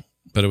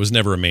but it was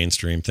never a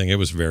mainstream thing. It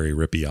was very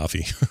rippy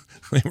offy.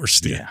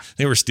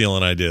 They were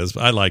stealing ideas.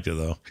 I liked it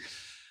though.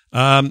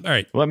 All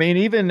right. Well, I mean,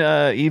 even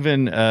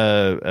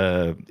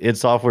id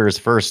Software's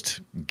first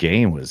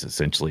game was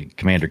essentially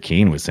Commander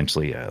Keen was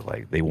essentially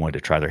like they wanted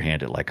to try their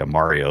hand at like a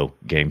Mario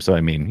game. So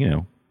I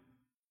mean,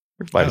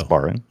 everybody's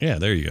borrowing. Yeah,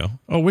 there you go.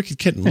 Oh, Wicked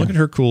Kitten. Look at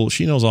her cool.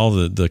 She knows all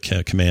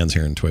the commands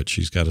here in Twitch.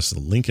 She's got us a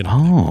link in.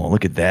 Oh,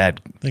 look at that!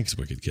 Thanks,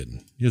 Wicked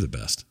Kitten. You're the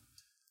best.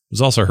 It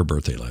was also her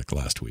birthday like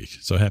last week.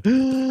 So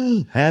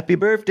happy. Happy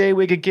birthday,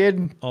 Wicked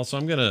Kid! Also,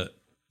 I'm gonna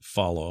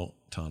follow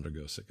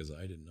Tondragosa because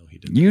I didn't know he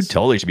did. You this.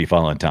 totally should be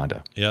following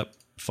Tonda. Yep.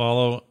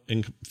 Follow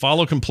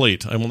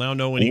complete. I will now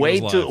know when he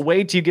Wait goes till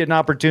live. you get an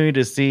opportunity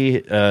to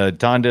see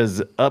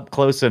Tonda's up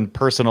close and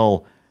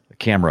personal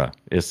camera.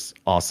 It's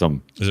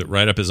awesome. Is it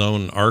right up his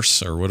own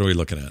arse or what are we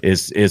looking at?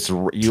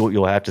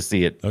 You'll have to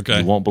see it. Okay.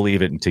 You won't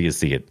believe it until you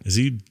see it. Is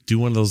he do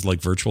one of those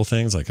like virtual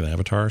things like an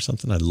avatar or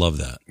something? I love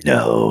that.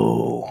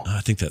 No.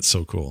 I think that's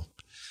so cool.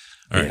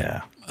 All right.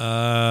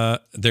 Yeah.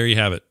 There you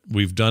have it.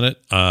 We've done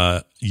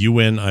it. You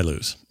win, I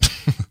lose.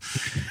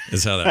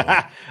 Is how that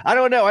works. I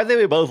don't know. I think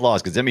we both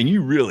lost because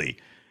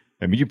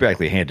you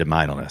practically handed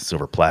mine on a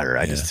silver platter.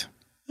 I just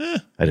do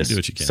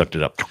what you can. sucked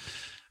it up.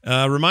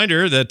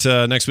 Reminder that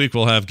next week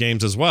we'll have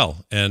games as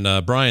well.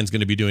 And Brian's going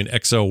to be doing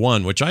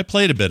XO1, which I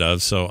played a bit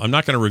of. So I'm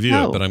not going to review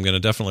it, but I'm going to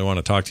definitely want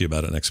to talk to you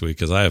about it next week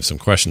because I have some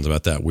questions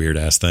about that weird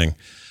ass thing.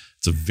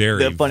 It's a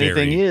very, The funny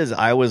thing is,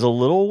 I was a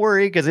little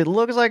worried because it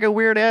looks like a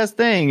weird ass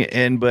thing.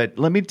 But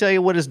let me tell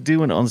you what it's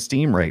doing on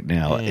Steam right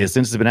now.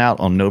 Since it's been out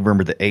on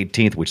November the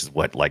 18th, which is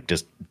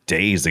just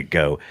days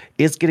ago,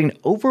 it's getting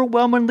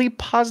overwhelmingly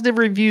positive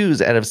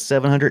reviews out of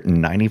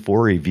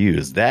 794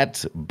 reviews.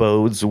 That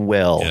bodes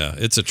well. Yeah,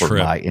 it's a for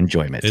trip. my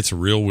enjoyment. It's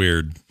real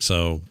weird.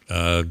 So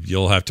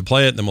you'll have to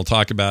play it, then we'll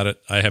talk about it.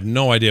 I have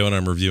no idea what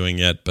I'm reviewing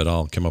yet, but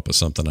I'll come up with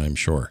something, I'm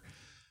sure.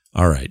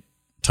 All right,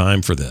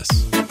 time for this.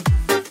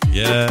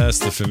 Yes,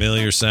 the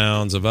familiar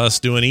sounds of us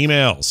doing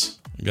emails.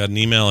 We got an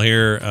email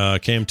here,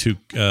 came to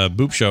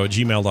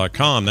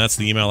boopshow@gmail.com. That's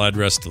the email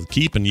address to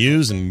keep and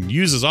use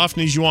as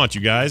often as you want,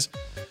 you guys.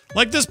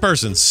 Like this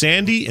person,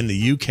 Sandy in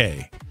the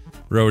UK,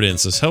 wrote in,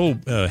 says,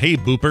 hey,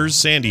 boopers,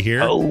 Sandy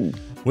here. Oh.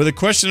 With a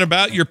question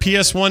about your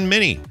PS1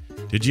 Mini.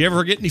 Did you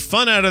ever get any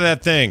fun out of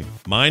that thing?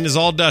 Mine is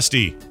all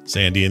dusty.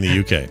 Sandy in the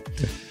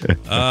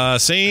UK.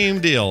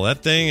 Same deal.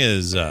 That thing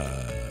is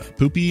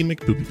poopy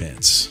McPoopy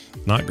pants.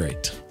 Not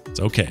great. It's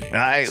okay.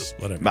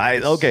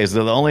 Whatever. Okay,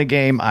 so the only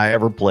game I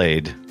ever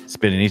played,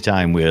 spent any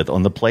time with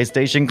on the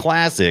PlayStation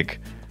Classic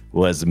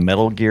was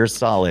Metal Gear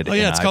Solid. Oh,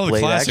 yeah, it's called the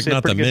Classic, actually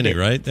not the pretty good Mini, bit.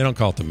 right? They don't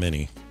call it the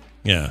Mini.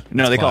 Yeah.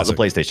 No, they Classic.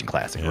 call it the PlayStation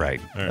Classic, Yeah.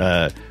 right? All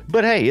right.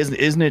 But hey,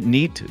 isn't it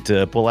neat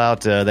to pull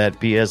out that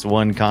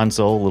PS1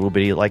 console a little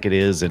bitty like it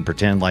is and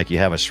pretend like you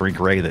have a shrink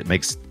ray that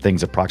makes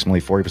things approximately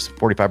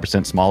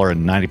 45% smaller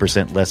and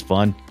 90% less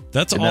fun?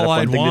 That's Isn't that all a fun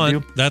I'd thing to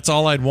want. do? That's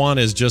all I'd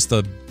want is just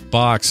the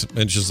box,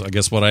 and just I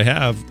guess what I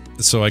have,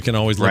 so I can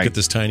always look Right. at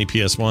this tiny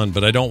PS1.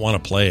 But I don't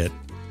want to play it.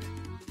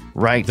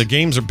 Right. The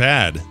games are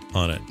bad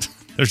on it.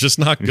 They're just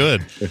not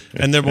good,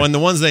 and when the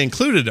ones they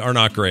included are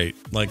not great.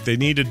 Like they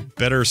needed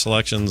better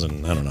selections,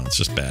 and I don't know. It's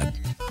just bad.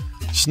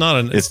 It's not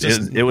an.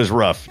 It was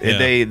rough.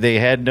 Yeah. They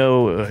had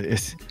no.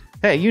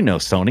 Hey,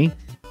 Sony.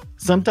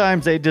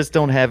 Sometimes they just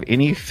don't have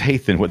any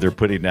faith in what they're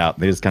putting out.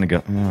 They just kind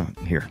of go,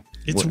 here.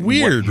 It's What-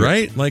 weird, what-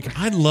 right? Like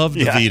I loved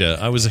the Yeah. Vita.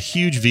 I was a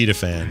huge Vita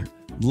fan.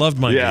 Loved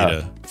my Yeah.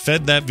 Vita.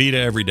 Fed that Vita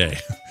every day.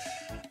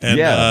 And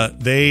Yeah.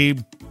 they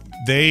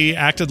they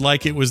acted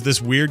like it was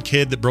this weird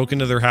kid that broke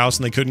into their house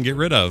and they couldn't get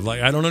rid of.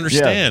 Like, I don't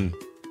understand.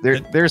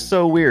 They're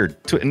so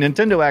weird.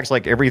 Nintendo acts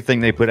like everything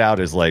they put out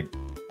is like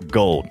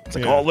gold. It's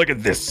like, oh, look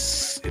at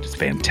this. It is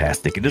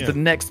fantastic. It is the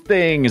next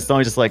thing. It's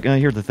always just like, oh,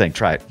 here's the thing.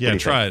 Try it. Yeah,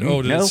 try it.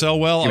 Oh, did it sell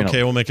well?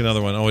 Okay, we'll make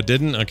another one. Oh, it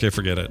didn't? Okay,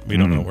 forget it. We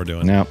don't know what we're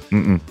doing. No.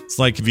 It's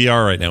like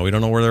VR right now. We don't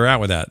know where they're at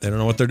with that. They don't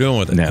know what they're doing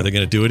with it. Are they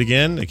going to do it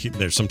again?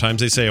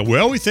 Sometimes they say,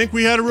 well, we think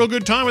we had a real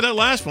good time with that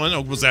last one.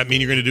 Oh, does that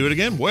mean you're going to do it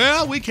again?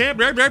 Well, we can't.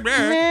 Blah, blah,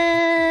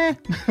 blah.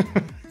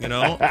 You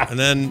know? And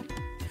then,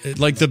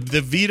 like the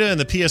Vita and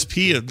the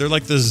PSP, they're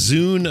like the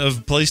Zune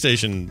of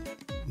PlayStation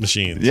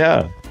machines.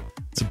 Yeah.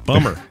 It's a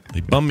bummer. They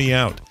bum me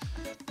out.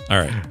 All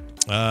right.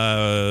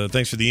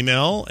 Thanks for the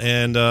email.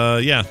 And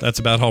that's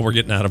about all we're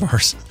getting out of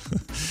ours.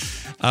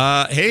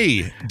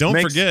 Hey, don't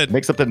forget.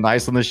 Make something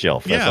nice on the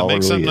shelf. That's all make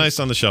it something really nice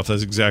on the shelf.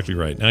 That's exactly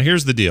right. Now,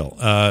 here's the deal.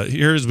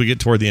 Here as we get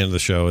toward the end of the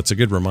show, it's a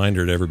good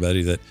reminder to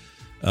everybody that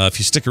if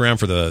you stick around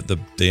for the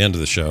end of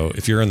the show,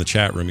 if you're in the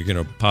chat room, you're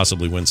going to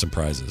possibly win some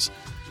prizes.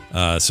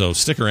 So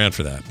stick around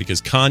for that,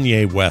 because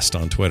Kanye West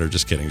on Twitter,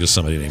 just kidding, just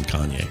somebody named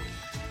Kanye,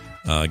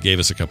 gave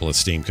us a couple of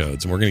Steam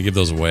codes, and we're going to give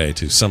those away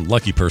to some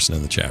lucky person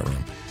in the chat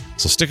room.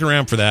 So stick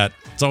around for that.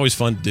 It's always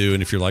fun to do.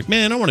 And if you're like,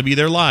 man, I want to be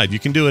there live, you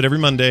can do it every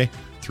Monday,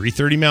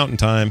 3:30 Mountain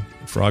Time,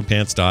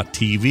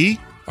 frogpants.tv.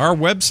 Our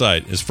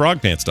website is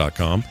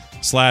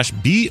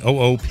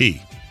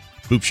frogpants.com/BOOP.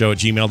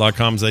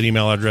 Boopshow@gmail.com is that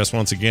email address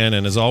once again.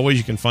 And as always,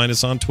 you can find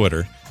us on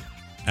Twitter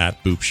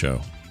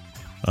 @BoopShow.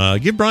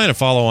 Give Brian a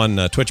follow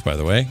on Twitch, by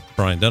the way.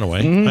 Brian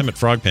Dunaway. I'm at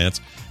Frogpants.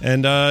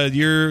 And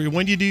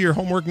when do you do your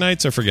homework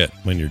nights? I forget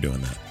when you're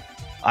doing that.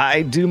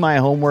 I do my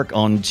homework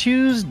on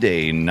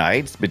Tuesday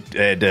nights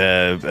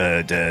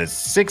at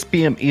 6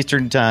 p.m.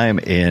 Eastern time,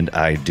 and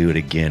I do it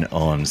again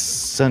on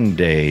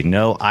Sunday.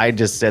 No, I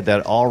just said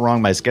that all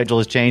wrong. My schedule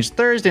has changed.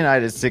 Thursday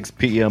night at 6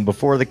 p.m.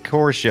 before the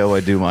core show,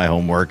 I do my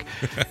homework.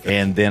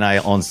 And then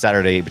on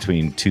Saturday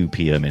between 2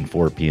 p.m. and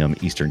 4 p.m.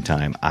 Eastern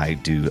time, I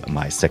do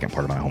my second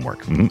part of my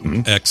homework.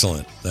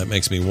 Excellent. That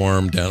makes me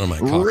warm down on my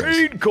cockles.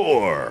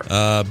 Raidcore.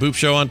 Boop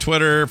Show on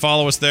Twitter.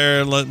 Follow us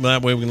there.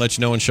 That way we can let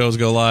you know when shows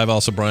go live.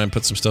 Also, Brian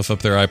puts some stuff up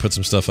there. I put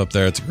some stuff up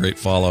there. It's a great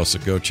follow, so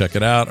go check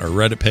it out. Our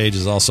Reddit page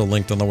is also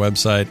linked on the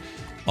website.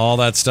 All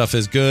that stuff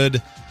is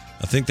good.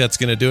 I think that's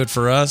going to do it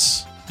for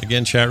us.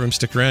 Again, chat room,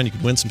 stick around. You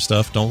can win some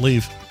stuff. Don't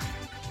leave.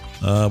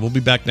 We'll be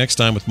back next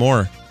time with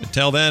more.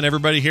 Until then,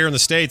 everybody here in the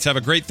States, have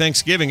a great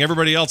Thanksgiving.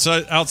 Everybody else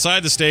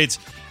outside the States,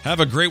 have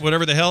a great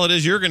whatever the hell it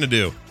is you're going to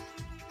do.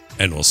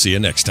 And we'll see you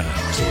next time.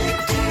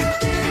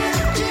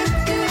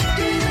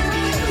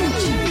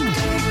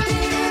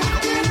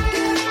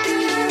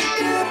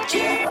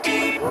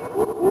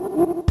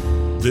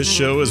 This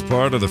show is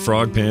part of the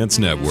Frog Pants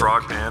Network.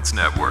 Frog Pants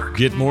Network.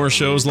 Get more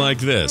shows like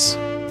this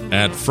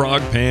at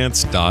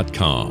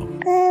frogpants.com.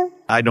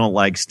 I don't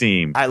like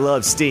Steam. I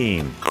love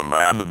Steam.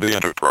 Command the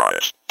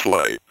Enterprise.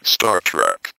 Play Star Trek.